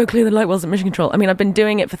 gotta go clear the light wells at Mission Control. I mean, I've been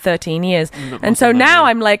doing it for 13 years. And so now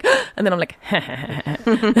I'm like, and then I'm like,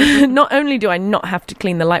 not only do I not have to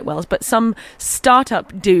clean the light wells, but some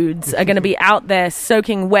startup dudes are going to be out there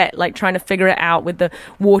soaking wet, like trying to figure it out with the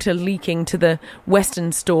water leaking to the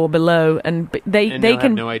Western store below. And they Have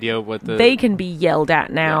can no idea what they can be yelled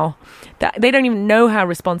at now. They don't even know how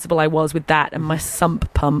responsible I was with that and my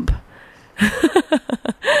sump pump.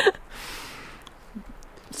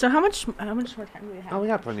 So how much more time do we have? Oh, we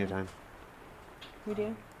got plenty of time. We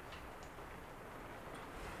do.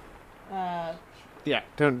 Yeah,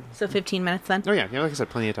 don't. So 15 minutes then. Oh yeah, like I said,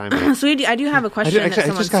 plenty of time. So I do have a question that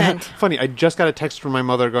someone sent. Funny, I just got a text from my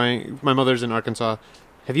mother my mother's in Arkansas.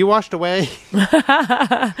 Have you washed away? So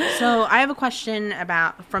I have a question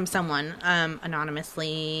from someone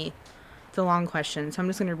anonymously. It's a long question, so I'm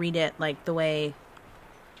just going to read it like the way,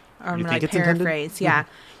 or I'm You going think to it's paraphrase. intended? Yeah.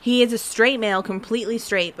 He is a straight male, completely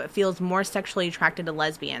straight, but feels more sexually attracted to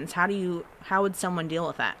lesbians. How would someone deal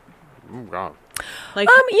with that? Oh, God. Like,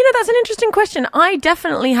 That's an interesting question. I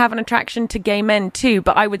definitely have an attraction to gay men too,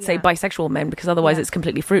 but I would say bisexual men because otherwise it's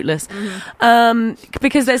completely fruitless.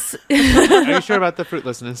 Because there's Are you sure about the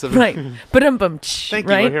fruitlessness of it? right, but Thank you.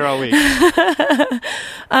 right? We're here all week.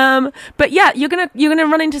 But yeah, you're gonna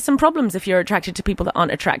run into some problems if you're attracted to people that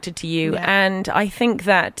aren't attracted to you, and I think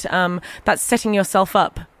that that's setting yourself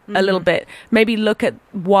up a little bit. Maybe look at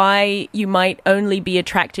why you might only be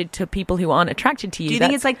attracted to people who aren't attracted to you. Do you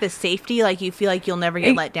think it's like the safety? Like you feel like you'll never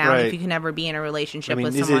get let down Right. if you can never be in a relationship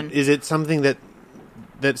with is someone? is it something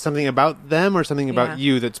that's something about them or something about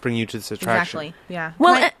you that's bringing you to this attraction? Exactly. Yeah.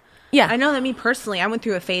 Well, And yeah. I know that me personally, I went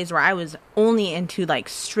through a phase where I was only into like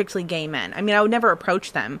strictly gay men. I mean, I would never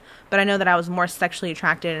approach them, but I know that I was more sexually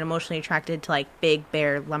attracted and emotionally attracted to like big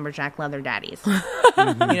bear lumberjack leather daddies.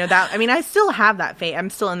 That. I mean, I still have that phase. I'm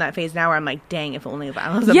still in that phase now where I'm like, dang, if only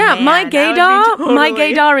I was a man, my gaydar, totally... my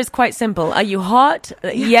gaydar is quite simple. Are you hot?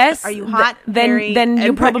 Yes. Are you hot? Then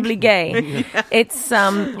you're probably gay. It's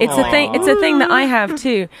a thing. It's a thing that I have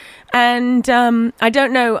too. And I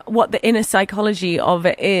don't know what the inner psychology of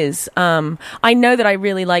it is. I know that I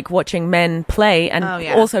really like watching men play and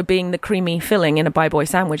also being the creamy filling in a boy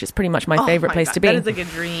sandwich. It's pretty much my favorite place to be. That is like a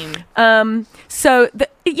dream. So,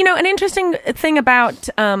 an interesting thing about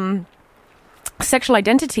sexual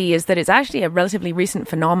identity is that it's actually a relatively recent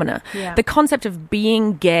phenomena. Yeah. The concept of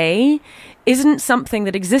being gay isn't something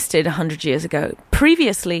that existed 100 years ago.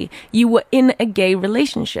 Previously, you were in a gay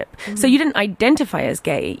relationship. So you didn't identify as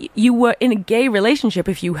gay. You were in a gay relationship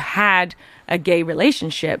if you had a gay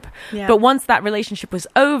relationship. Yeah. But once that relationship was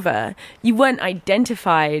over, you weren't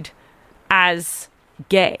identified as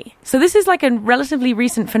gay. So this is like a relatively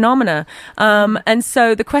recent phenomena. And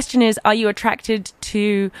so the question is, are you attracted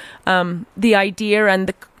to the idea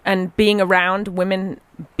and being around women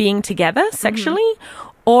being together sexually?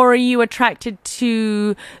 Or are you attracted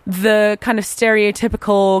to the kind of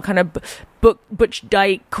stereotypical kind of butch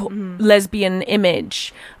dyke lesbian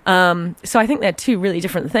image? So I think they're two really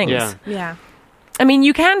different things. Yeah. I mean,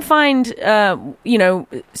 you can find,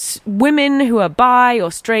 women who are bi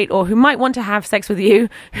or straight or who might want to have sex with you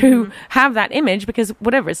who have that image because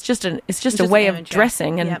whatever, it's just a way an of image,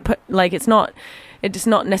 dressing and it's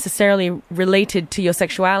not necessarily related to your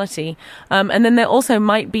sexuality. And then there also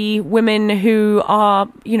might be women who are,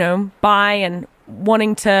 bi and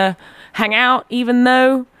wanting to hang out, even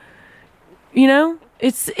though,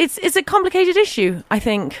 it's a complicated issue, I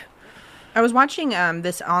think. I was watching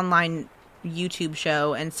this online YouTube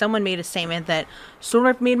show and someone made a statement that sort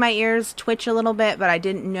of made my ears twitch a little bit, but I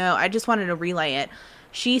didn't know. I just wanted to relay it.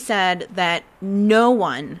 She said that no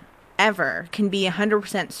one ever can be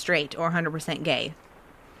 100% straight or 100% gay.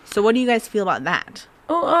 So what do you guys feel about that?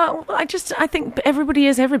 Oh, I think everybody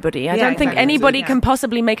is everybody. I don't think anybody can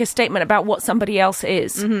possibly make a statement about what somebody else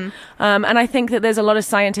is. And I think that there's a lot of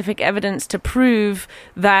scientific evidence to prove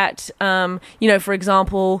that, for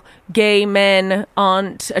example, gay men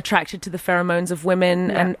aren't attracted to the pheromones of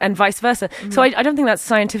women and vice versa. So I don't think that's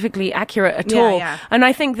scientifically accurate at all. Yeah. And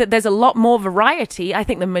I think that there's a lot more variety. I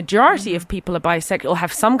think the majority of people are bisexual or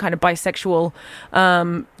have some kind of bisexual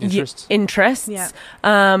interests. Yeah.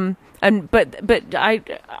 But I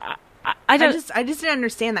don't. I just didn't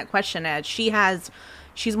understand that question. As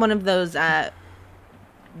she's one of those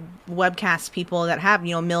webcast people that have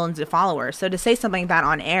millions of followers. So to say something like that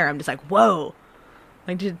on air, I'm just like, whoa.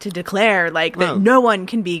 Like to declare that no one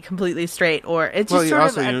can be completely straight, or it's just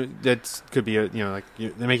sort of that could be they're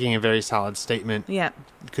making a very solid statement. Yeah,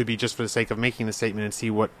 it could be just for the sake of making the statement and see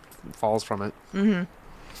what falls from it.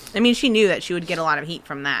 I mean, she knew that she would get a lot of heat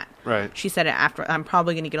from that. Right. She said it after. I'm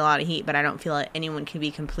probably going to get a lot of heat, but I don't feel that anyone can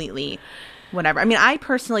be completely whatever. I mean, I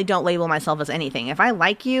personally don't label myself as anything. If I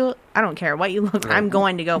like you, I don't care what you look. I'm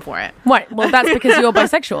going to go for it. What? Well, that's because you're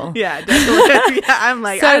bisexual. Yeah, definitely. Yeah, I'm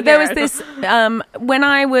like. So there was this when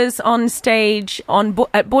I was on stage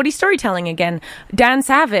at Bawdy Storytelling again. Dan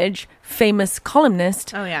Savage, famous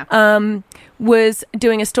columnist. Oh yeah. Was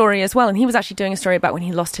doing a story as well, and he was actually doing a story about when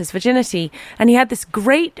he lost his virginity, and he had this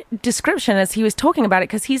great description as he was talking about it,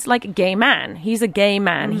 because he's like a gay man. He's a gay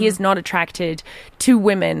man. He is not attracted to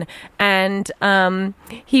women, and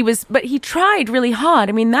but he tried really hard.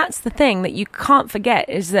 I mean, that's the thing that you can't forget,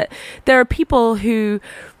 is that there are people who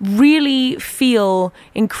really feel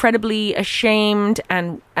incredibly ashamed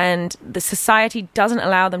and the society doesn't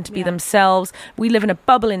allow them to be themselves. We live in a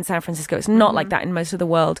bubble in San Francisco. It's not like that in most of the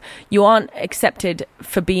world. You aren't accepted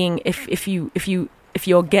for being if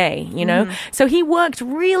you're gay, So he worked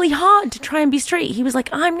really hard to try and be straight. He was like,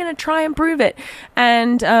 I'm going to try and prove it.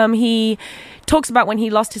 And he talks about when he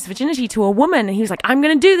lost his virginity to a woman, and he was like, I'm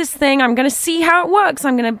going to do this thing. I'm going to see how it works.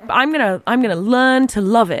 I'm going to learn to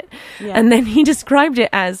love it. Yeah. And then he described it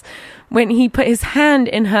as when he put his hand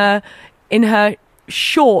in her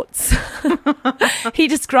shorts. He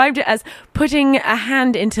described it as putting a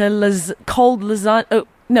hand into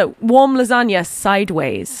warm lasagna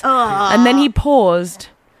sideways. And then he paused.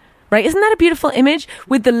 Right? Isn't that a beautiful image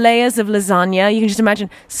with the layers of lasagna? You can just imagine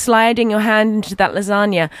sliding your hand into that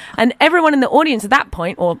lasagna, and everyone in the audience at that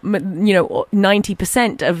point, or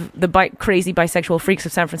 90% of the crazy bisexual freaks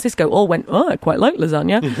of San Francisco, all went, "Oh, I quite like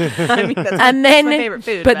lasagna." I mean, that's And my then, favorite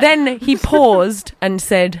food. but then he paused and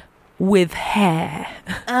said, "With hair,"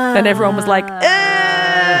 and everyone was like,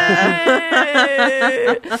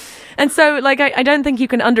 And so, like, I don't think you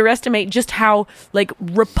can underestimate just how, like,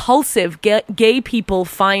 repulsive gay people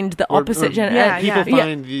find the opposite Yeah, people yeah.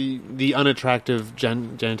 find the unattractive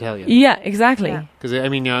genitalia. Yeah, exactly. Yeah. Because I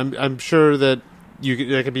mean, I'm sure that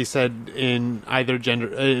that could be said in either gender,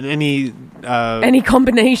 in any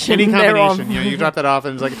combination. any thereof. combination. You drop that off,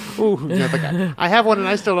 and it's like, ooh, like, I have one, and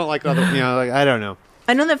I still don't like the other. Like, I don't know.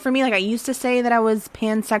 I know that for me, like, I used to say that I was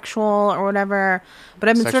pansexual or whatever, but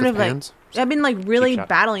I've been Sex sort with of like, pans? I've been like really Cheap shot.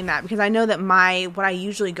 battling that, because I know that what I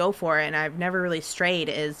usually go for, and I've never really strayed,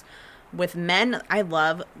 is with men. I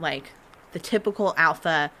love like the typical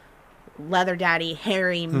alpha, leather daddy,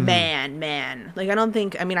 hairy man. Like, I don't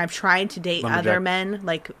think, I mean, I've tried to date Lumberjack. other men,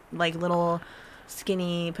 like little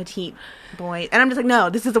skinny petite boys, and I'm just like, no,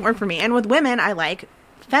 this doesn't work for me. And with women, I like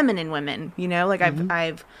feminine women, like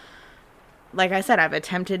I've like I said, I've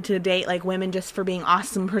attempted to date like women just for being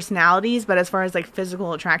awesome personalities, but as far as like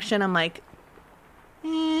physical attraction, I'm like,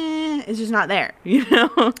 it's just not there,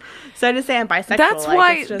 So I just say I'm bisexual. That's like,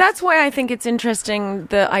 why. it's just- That's why I think it's interesting,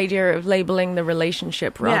 the idea of labeling the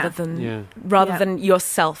relationship rather Yeah. than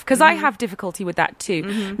yourself, because I have difficulty with that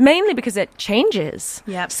too, mainly because it changes.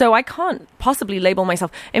 Yep. So I can't possibly label myself.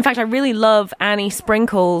 In fact, I really love Annie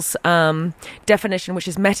Sprinkle's definition, which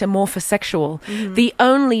is metamorphosexual. The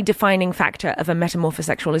only defining factor of a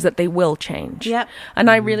metamorphosexual is that they will change. Yep. And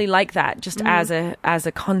I really like that, just as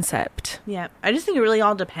a concept. Yeah, I just think it really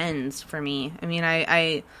all depends for me. I mean,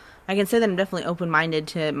 I can say that I'm definitely open-minded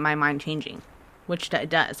to my mind changing, which it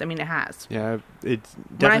does. I mean, it has. Yeah, it's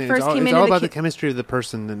When I definitely first it's all, came it's into all the about the chemistry of the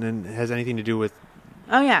person, and then it has anything to do with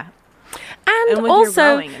Oh yeah, And with your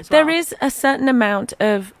also, growing as there well. is a certain amount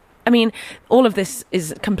of, I mean, all of this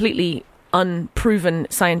is completely unproven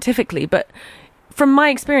scientifically, but from my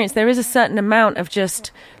experience, there is a certain amount of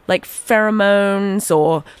just like pheromones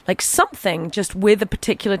or like something just with a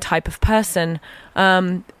particular type of person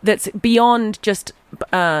that's beyond just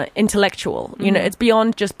intellectual. It's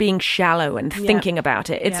beyond just being shallow and thinking about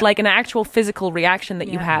it. It's Yeah. like an actual physical reaction that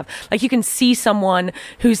you Yeah. have. Like you can see someone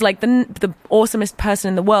who's like the awesomest person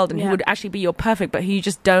in the world and who Yeah. would actually be your perfect, but who you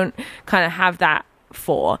just don't kind of have that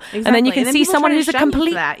for. And then Exactly. you can And then see people someone try to who's a shun you for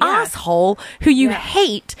complete that. Yeah. asshole who you Yeah.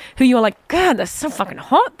 hate, who you're like, God, that's so fucking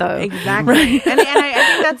hot though. Exactly. and I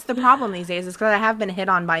think that's the problem these days, is because I have been hit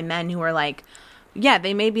on by men who are like, yeah,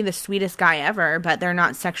 they may be the sweetest guy ever, but they're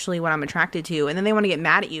not sexually what I'm attracted to. And then they want to get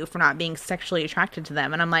mad at you for not being sexually attracted to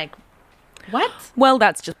them. And I'm like, what? Well,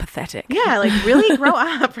 that's just pathetic. Yeah, like, really? Grow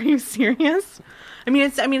up. Are you serious? I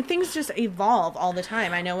mean, things just evolve all the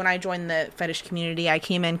time. I know when I joined the fetish community, I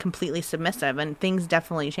came in completely submissive, and things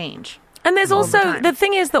definitely change. And there's all the also time. the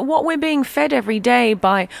thing is that what we're being fed every day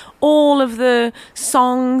by all of the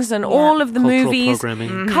songs and all of the cultural movies,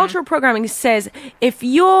 programming. cultural programming says if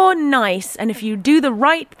you're nice and if you do the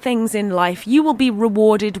right things in life, you will be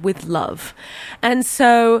rewarded with love. And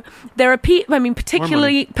so there are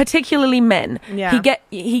particularly men. Yeah.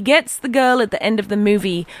 He gets the girl at the end of the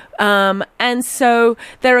movie, and so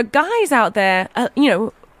there are guys out there,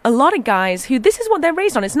 a lot of guys who this is what they're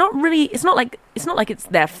raised on. It's not like it's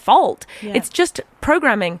their fault. Yeah. It's just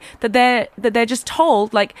programming that they're just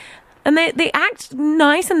told, like, and they act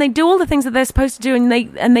nice and they do all the things that they're supposed to do, and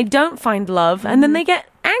they don't find love, and then they get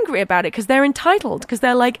angry about it because they're entitled, because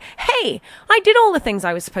they're like, hey, I did all the things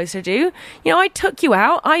I was supposed to do. I took you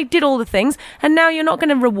out, I did all the things, and now you're not going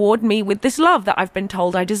to reward me with this love that I've been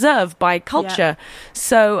told I deserve by culture.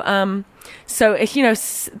 So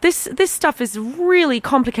if, this stuff is really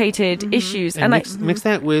complicated issues, And and mix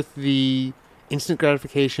that with the instant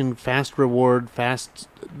gratification, fast reward, fast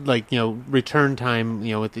return time,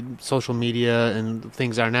 with the social media and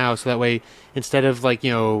things are now. So that way, instead of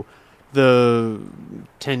the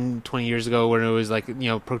 10, 20 years ago when it was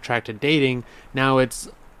protracted dating, now it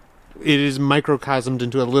is microcosmed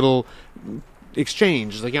into a little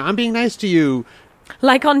exchange. Like, I'm being nice to you.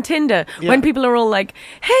 like on Tinder, Yeah. when people are all like,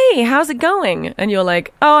 hey, how's it going? And you're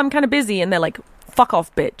like, oh, I'm kind of busy. And they're like, fuck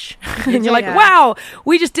off, bitch. And you're like, Yeah. wow,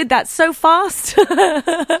 we just did that so fast.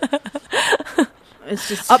 It's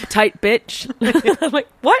just Uptight bitch. I'm like,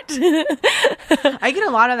 what? I get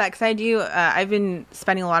a lot of that because I do. I've been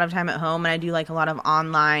spending a lot of time at home, and I do like a lot of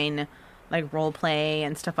online, like role play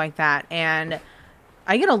and stuff like that. And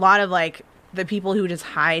I get a lot of like the people who just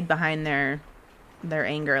hide behind their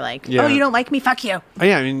anger, like, Yeah. oh, you don't like me, fuck you. Oh,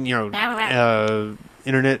 yeah, I mean,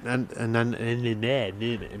 internet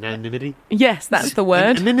anonymity. Yes, that's the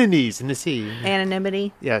word. Anonymities in the sea.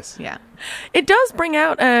 Anonymity. Yes. Yeah. It does bring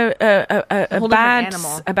out a whole different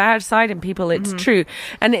animal. bad side in people. It's true,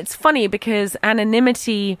 and it's funny because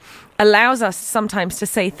anonymity allows us sometimes to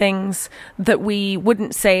say things that we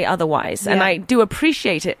wouldn't say otherwise, and Yeah. I do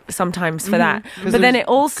appreciate it sometimes for that. But then it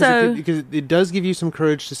also because it does give you some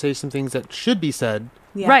courage to say some things that should be said.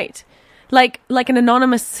 Yeah. right. Like an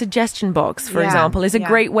anonymous suggestion box, for Yeah, example, is a yeah.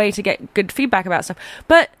 great way to get good feedback about stuff.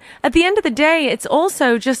 But at the end of the day, it's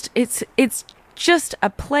also just it's just a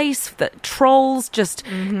place that trolls just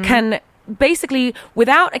can basically,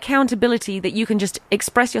 without accountability, that you can just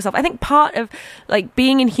express yourself. I think part of like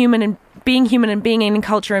being human and being in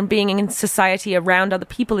culture and being in society around other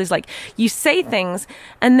people is like you say things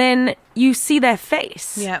and then you see their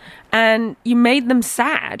face Yep. and you made them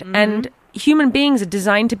sad and human beings are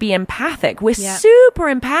designed to be empathic. We're Yeah. super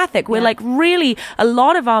empathic. We're Yeah. like really a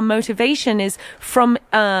lot of our motivation is from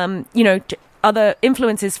other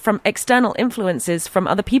influences, from external influences from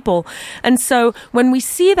other people. And so when we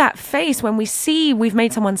see that face, when we see we've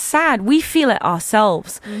made someone sad, we feel it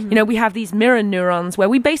ourselves. We have these mirror neurons where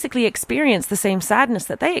we basically experience the same sadness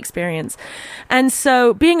that they experience. And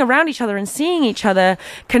so being around each other and seeing each other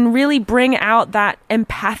can really bring out that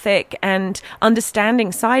empathic and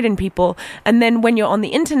understanding side in people. And then when you're on the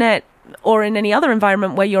internet or in any other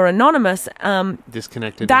environment where you're anonymous,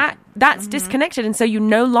 Disconnected. that's disconnected, and so you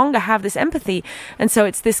no longer have this empathy, and so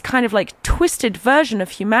it's this kind of like twisted version of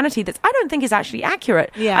humanity that I don't think is actually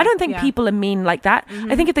accurate. Yeah, I don't think yeah. people are mean like that.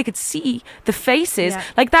 I think if they could see the faces, Yeah.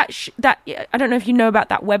 like that I don't know if you know about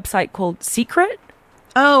that website called Secret.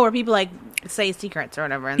 Oh, where people like say secrets or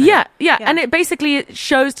whatever. And then- Yeah, and it basically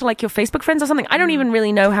shows to like your Facebook friends or something. I don't even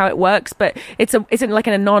really know how it works, but it's like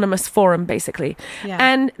an anonymous forum basically. Yeah.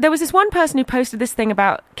 And there was this one person who posted this thing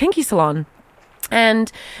about Kinky Salon,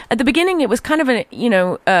 and at the beginning it was kind of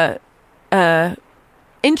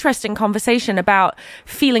interesting conversation about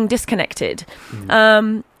feeling disconnected,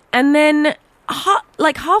 and then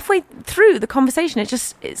halfway through the conversation,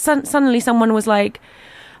 suddenly someone was like,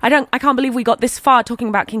 I can't believe we got this far talking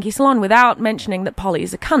about Kinky Salon without mentioning that Polly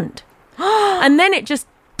is a cunt. And then it just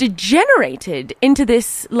degenerated into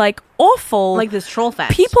this like awful, like this troll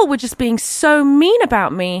fest. people were just being so mean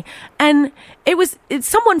about me, and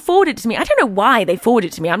someone forwarded it to me. I don't know why they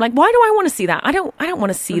forwarded it to me. I'm like, why do I want to see that? I don't want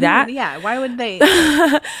to see that. Yeah, why would they?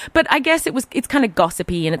 But I guess it's kind of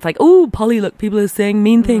gossipy, and it's like, oh, Polly, look, people are saying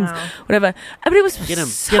mean things, whatever. But it was Get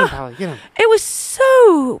him, Polly, get him. it was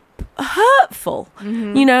so hurtful,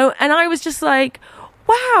 and I was just like,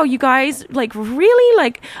 wow, you guys, like, really?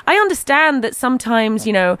 Like, I understand that sometimes,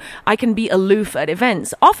 I can be aloof at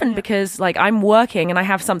events, often because, like, I'm working and I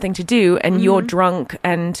have something to do and you're drunk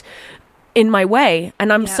and in my way.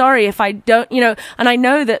 And I'm sorry if I don't, and I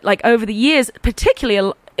know that, like, over the years,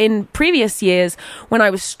 particularly in previous years, when I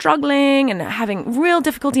was struggling and having real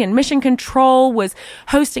difficulty in mission control, was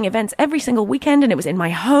hosting events every single weekend, and it was in my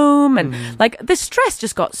home, and like the stress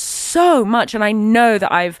just got so much. And I know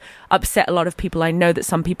that I've upset a lot of people. I know that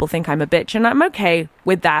some people think I'm a bitch, and I'm okay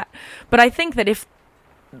with that. But I think that if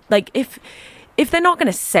they're not going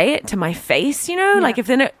to say it to my face, like if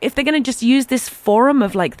they're going to just use this forum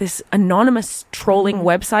of like this anonymous trolling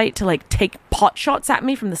website to like take pot shots at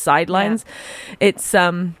me from the sidelines, it's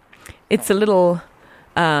a little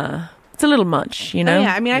much, Oh,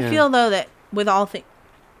 yeah, I mean, I Yeah. feel though that with all things.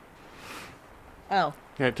 Oh.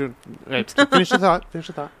 Yeah, finish the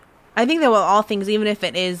thought. I think that with all things, even if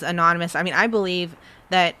it is anonymous, I mean, I believe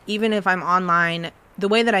that even if I'm online, the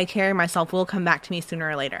way that I carry myself will come back to me sooner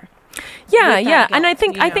or later. Yeah, with that yeah, and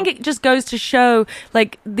guilt, I think it just goes to show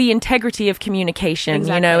like the integrity of communication.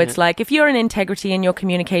 Exactly. It's like if you're in integrity in your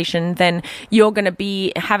communication, then you're going to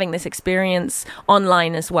be having this experience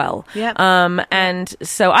online as well. Yep. And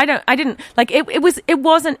so I didn't like it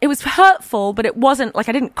was hurtful, but it wasn't like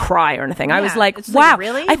I didn't cry or anything. I was Yeah, like, it's wow. like,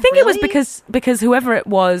 really? I think it was Really? because whoever it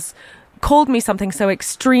was called me something so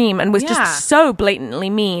extreme and was Yeah. just so blatantly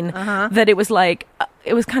mean that it was like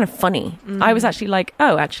it was kind of funny. I was actually like,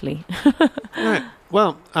 oh, actually. All right.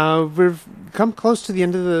 Well, we've come close to the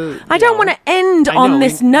end of the. I don't want to end I know, on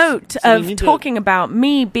this note so we of need to- talking about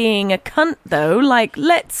me being a cunt, though. Like,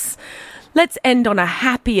 let's let's end on a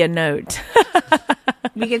happier note.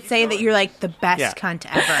 We could say that you're like the best Yeah. cunt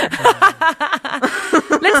ever.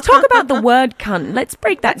 Let's talk about the word cunt. Let's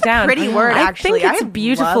break that down. pretty word, actually. I think it's I a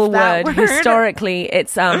beautiful love that word. word. Historically,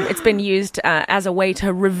 it's been used as a way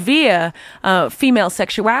to revere female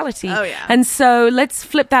sexuality. Oh, yeah. And so let's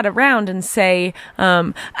flip that around and say,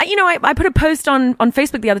 I put a post on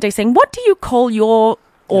Facebook the other day saying, what do you call your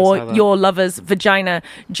or saw that. your lover's vagina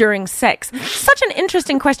during sex? Such an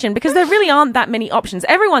interesting question because there really aren't that many options.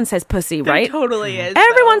 Everyone says pussy, right? Totally is.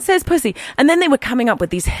 Everyone says pussy. And then they were coming up with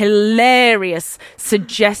these hilarious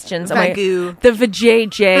suggestions. Vagoo. The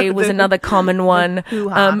vajayjay was another common one.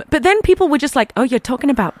 hoo-ha. But then people were just like, oh, you're talking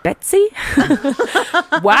about Betsy?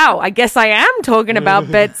 Wow, I guess I am talking about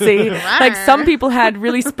Betsy. Like some people had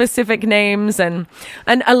really specific names and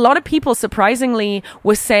a lot of people surprisingly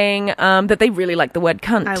were saying that they really like the word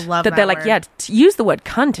cunt. I love that. They're that like, word. yeah, use the word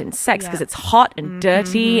cunt in sex because Yeah. it's hot and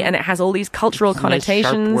dirty and it has all these cultural a nice, sharp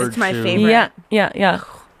connotations. word. It's my too. favorite. Yeah.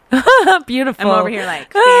 Beautiful. I'm over here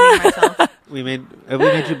like fanning myself. Have we made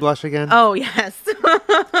you blush again? Oh, yes.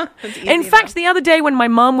 It's easy, In fact, though. the other day when my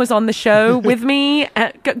mum was on the show with me,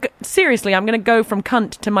 seriously, I'm going to go from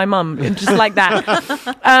cunt to my mum, just like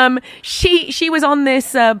that. She was on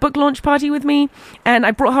this book launch party with me, and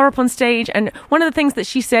I brought her up on stage. And one of the things that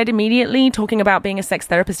she said immediately, talking about being a sex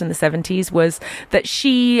therapist in the 70s, was that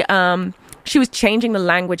she was changing the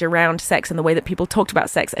language around sex and the way that people talked about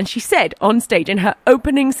sex. And she said on stage in her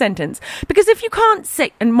opening sentence, because if you can't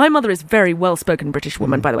say, and my mother is a very well-spoken British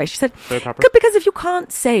woman, by the way, she said, Very proper. because if you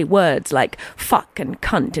can't say words like fuck and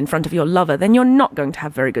cunt in front of your lover, then you're not going to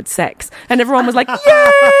have very good sex. And everyone was like,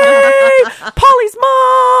 yay! Polly's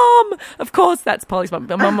mom! Of course, that's Polly's mom.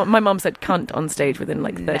 My mom said cunt on stage within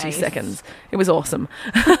like 30 Nice. seconds. It was awesome.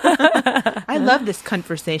 I love this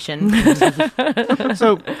conversation.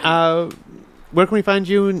 So, where can we find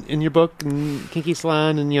you in your book and Kinky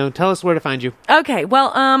Salon? And tell us where to find you. Okay,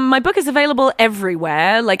 well, my book is available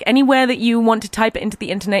everywhere. Like anywhere that you want to type it into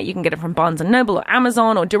the internet, you can get it from Barnes & Noble or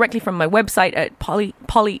Amazon or directly from my website at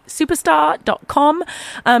polysuperstar.com.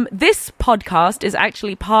 This podcast is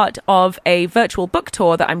actually part of a virtual book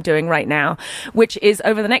tour that I'm doing right now, which is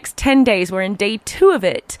over the next 10 days. We're in day 2 of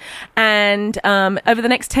it. And over the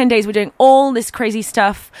next 10 days, we're doing all this crazy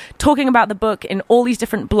stuff, talking about the book in all these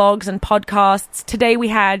different blogs and podcasts. Today we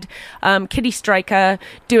had Kitty Stryker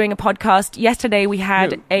doing a podcast. Yesterday we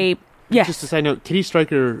had Yes. Just a side note, Kitty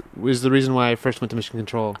Stryker was the reason why I first went to Mission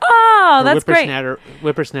Control. Oh, For that's great.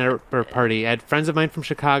 Whippersnapper party. I had friends of mine from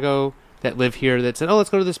Chicago that live here that said, oh, let's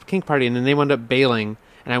go to this kink party. And then they wound up bailing.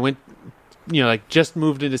 And I went, just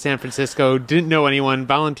moved into San Francisco, didn't know anyone,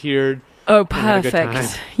 volunteered. Oh, and had a good time.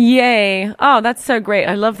 perfect. Yay. Oh, that's so great.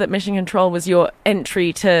 I love that Mission Control was your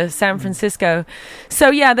entry to San Francisco.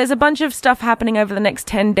 So, yeah, there's a bunch of stuff happening over the next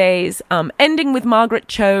 10 days, ending with Margaret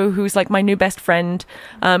Cho, who's like my new best friend,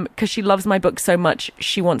 because she loves my book so much.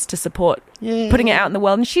 She wants to support putting it out in the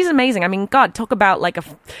world. And she's amazing. I mean, God, talk about like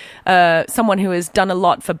someone who has done a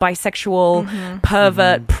lot for bisexual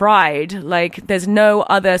pervert pride. Like, there's no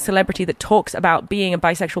other celebrity that talks about being a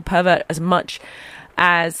bisexual pervert as much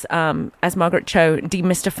as Margaret Cho,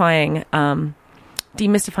 demystifying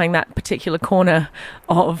that particular corner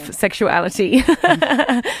of sexuality.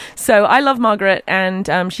 So I love Margaret, and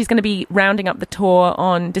she's going to be rounding up the tour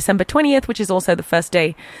on December 20th, which is also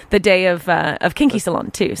the day of Kinky Salon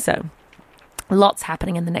too. So lots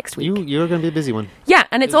happening in the next week. You're going to be a busy one. Yeah,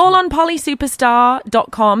 and it's all on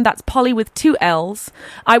polysuperstar.com. That's Polly with 2 L's.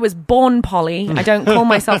 I was born Polly. I don't call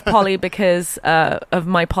myself Polly because of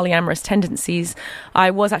my polyamorous tendencies.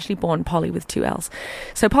 I was actually born Polly with 2 L's.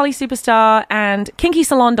 So Polysuperstar and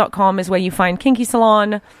kinkysalon.com is where you find Kinky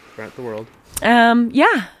Salon. Throughout the world.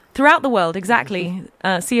 Yeah, throughout the world, exactly.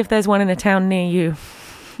 See if there's one in a town near you.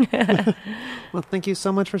 Well, thank you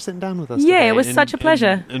so much for sitting down with us. Yeah, today it was such a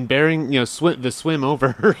pleasure. And bearing, the swim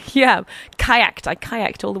over. Yeah, I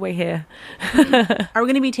kayaked all the way here. Are we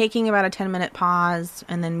going to be taking about a 10-minute pause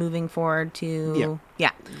and then moving forward to...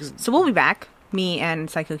 Yeah. So we'll be back, me and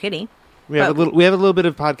Psycho Kitty. We have a little bit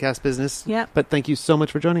of podcast business. Yep. But thank you so much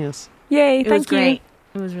for joining us. Yay, It was thank you. great.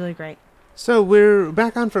 It was really great. So we're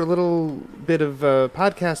back on for a little bit of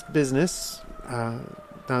podcast business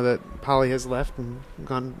now that Polly has left and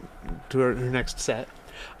gone to her next set.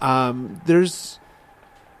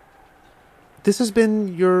 This has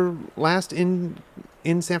been your last in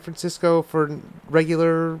San Francisco for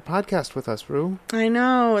regular podcast with us, Rue. I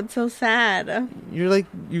know. It's so sad. You're like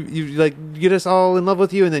you like get us all in love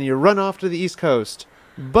with you, and then you run off to the East Coast.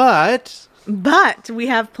 But we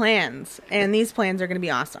have plans, and these plans are going to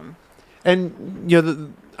be awesome.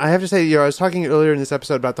 And I have to say, I was talking earlier in this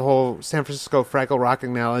episode about the whole San Francisco Fraggle Rock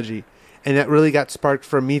analogy, and that really got sparked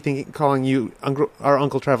from me calling you our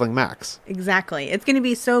Uncle Traveling Max. Exactly. It's going to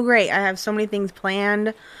be so great. I have so many things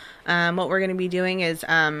planned. What we're going to be doing is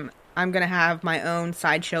I'm going to have my own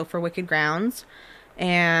sideshow for Wicked Grounds.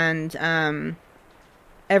 And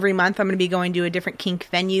every month I'm going to be going to a different kink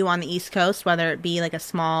venue on the East Coast, whether it be like a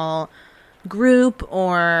small group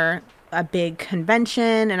or a big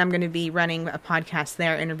convention. And I'm going to be running a podcast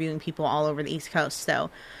there, interviewing people all over the East Coast. So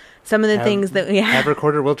some of the things that we have.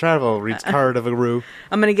 Recorder will travel, reads card of a Roo.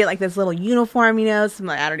 I'm going to get like this little uniform,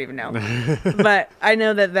 I don't even know. But I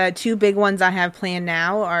know that the two big ones I have planned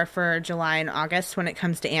now are for July and August when it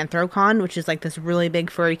comes to Anthrocon, which is like this really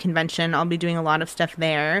big furry convention. I'll be doing a lot of stuff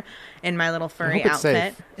there in my little furry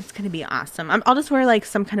outfit. It's going to be awesome. I'll just wear like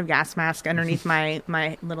some kind of gas mask underneath my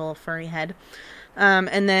little furry head.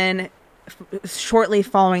 And then shortly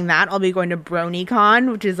following that, I'll be going to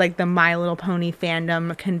BronyCon, which is like the My Little Pony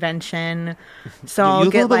fandom convention. So I'll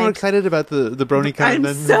get more excited about the BronyCon. I'm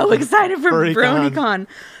so excited for BronyCon.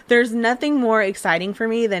 There's nothing more exciting for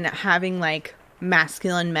me than having like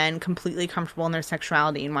masculine men completely comfortable in their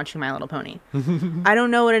sexuality and watching My Little Pony. I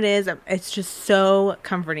don't know what it is. It's just so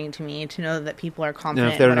comforting to me to know that people are confident.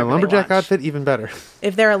 Now, if they're in a lumberjack outfit, even better.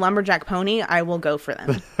 If they're a lumberjack pony, I will go for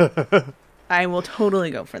them. I will totally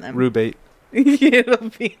go for them. Roo bait. It'll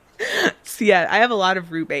be. So yeah, I have a lot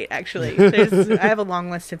of Roo bait, actually. I have a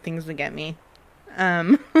long list of things to get me.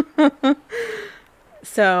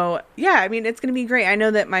 So yeah, I mean, it's going to be great. I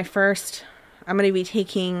know that I'm going to be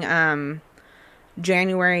taking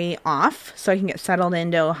January off so I can get settled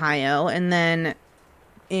into Ohio. And then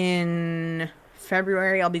in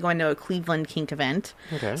February, I'll be going to a Cleveland kink event.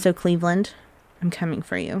 Okay. So Cleveland, I'm coming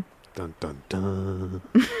for you. Dun, dun, dun.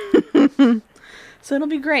 So it'll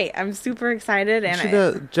be great. I'm super excited. And you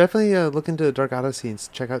should definitely look into Dark Odyssey and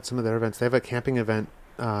check out some of their events. They have a camping event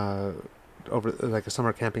over like a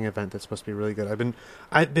summer camping event that's supposed to be really good.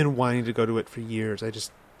 I've been wanting to go to it for years. I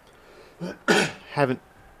just haven't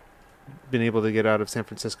been able to get out of San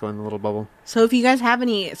Francisco in the little bubble. So if you guys have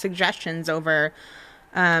any suggestions over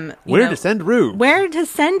where to send Roo, where to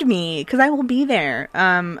send me, because I will be there.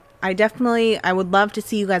 I would love to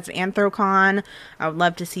see you guys at Anthrocon. I would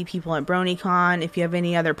love to see people at BronyCon. If you have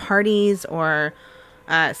any other parties or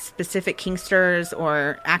specific kinksters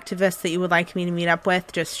or activists that you would like me to meet up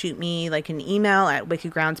with, just shoot me like an email at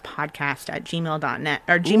wickedgroundspodcast@gmail.net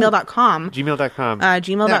or gmail.com. Gmail.com.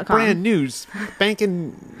 Gmail.com. That brand new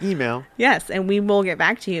spanking email. Yes, and we will get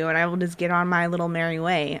back to you, and I will just get on my little merry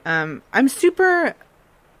way.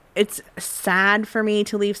 It's sad for me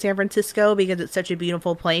to leave San Francisco because it's such a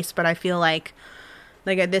beautiful place, but I feel like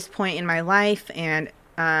at this point in my life and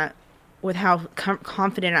with how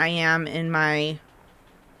confident I am in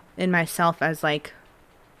myself as like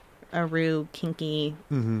a Roo, kinky,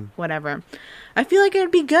 whatever, I feel like it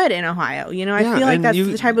would be good in Ohio. I feel like that's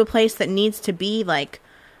the type of place that needs to be like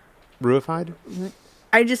Rooified.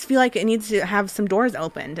 I just feel like it needs to have some doors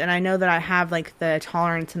opened, and I know that I have like the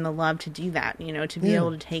tolerance and the love to do that, to be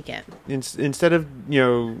able to take it. Instead of,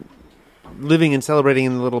 living and celebrating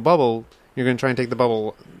in the little bubble, you're going to try and take the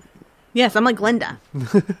bubble. Yes, I'm like Glinda.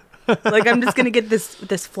 Like I'm just going to get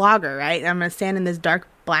this flogger, right? I'm going to stand in this dark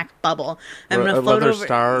black bubble. I'm going to float over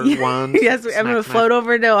star wand. Yes, I'm going to float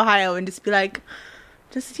over to Ohio and just be like,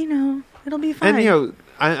 it'll be fine.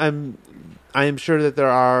 And I am sure that there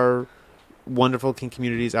are wonderful kink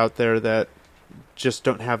communities out there that just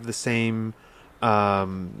don't have the same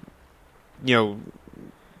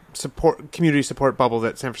community support bubble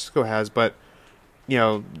that San Francisco has, but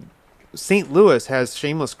St. Louis has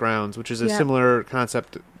Shameless Grounds, which is a similar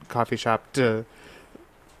concept coffee shop to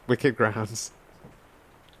Wicked Grounds.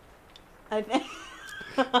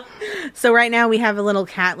 So right now we have a little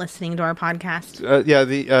cat listening to our podcast.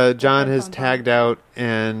 John has tagged out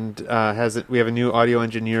and we have a new audio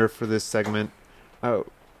engineer for this segment. Oh,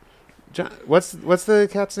 John, what's the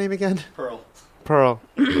cat's name again? Pearl.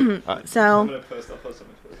 So I'm gonna post on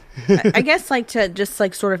Twitter. I guess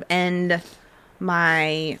to sort of end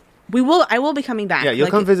my. I will be coming back. Yeah, you'll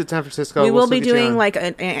come visit San Francisco. We will be doing like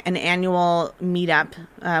an annual meetup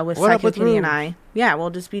with Psycho Kitty and I. Yeah, we'll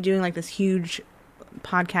just be doing like this huge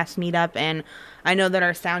podcast meetup, and I know that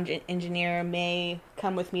our sound engineer may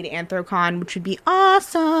come with me to Anthrocon, which would be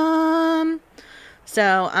awesome.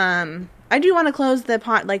 So I do want to close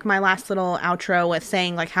the my last little outro with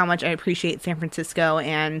saying like how much I appreciate San Francisco,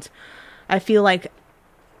 and I feel like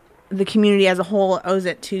the community as a whole owes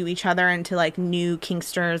it to each other and to like new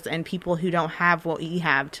kinksters and people who don't have what we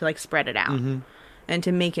have to like spread it out and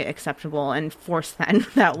to make it acceptable and force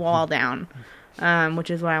that wall down. Which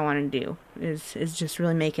is what I want to do is just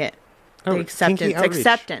really make it The acceptance. outreach.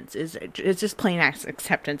 Acceptance is it's just plain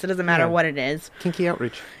acceptance. It doesn't matter Yeah. what it is. Kinky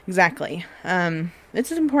outreach. Exactly.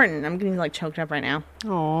 This is important. I'm getting like choked up right now,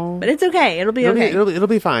 Oh, but it's okay. It'll be okay. It'll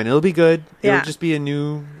be fine. It'll be good. Yeah. It'll just be a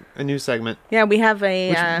new segment. Yeah, we have a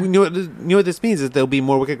Which we knew what this means is there'll be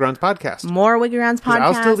more Wicked Grounds podcasts. more Wicked Grounds 'Cause podcast.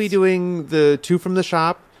 I'll still be doing the 2 from the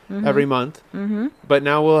shop every month. Mm-hmm. But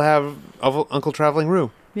now we'll have Uncle Traveling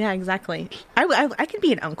Roo. Yeah, exactly. I could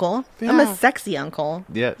be an uncle. I'm a Yeah. sexy uncle.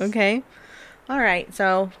 Yes. Okay. All right.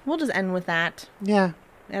 So we'll just end with that, Yeah.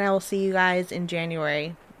 and I will see you guys in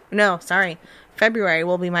January. No, sorry, February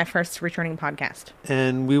will be my first returning podcast.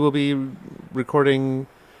 And we will be recording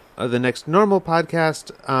the next normal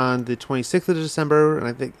podcast on the 26th of December. And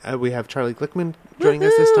I think we have Charlie Glickman joining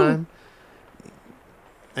us this Woohoo! time.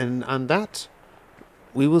 And on that,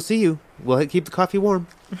 we will see you. We'll keep the coffee warm.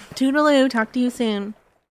 Toodaloo. Talk to you soon.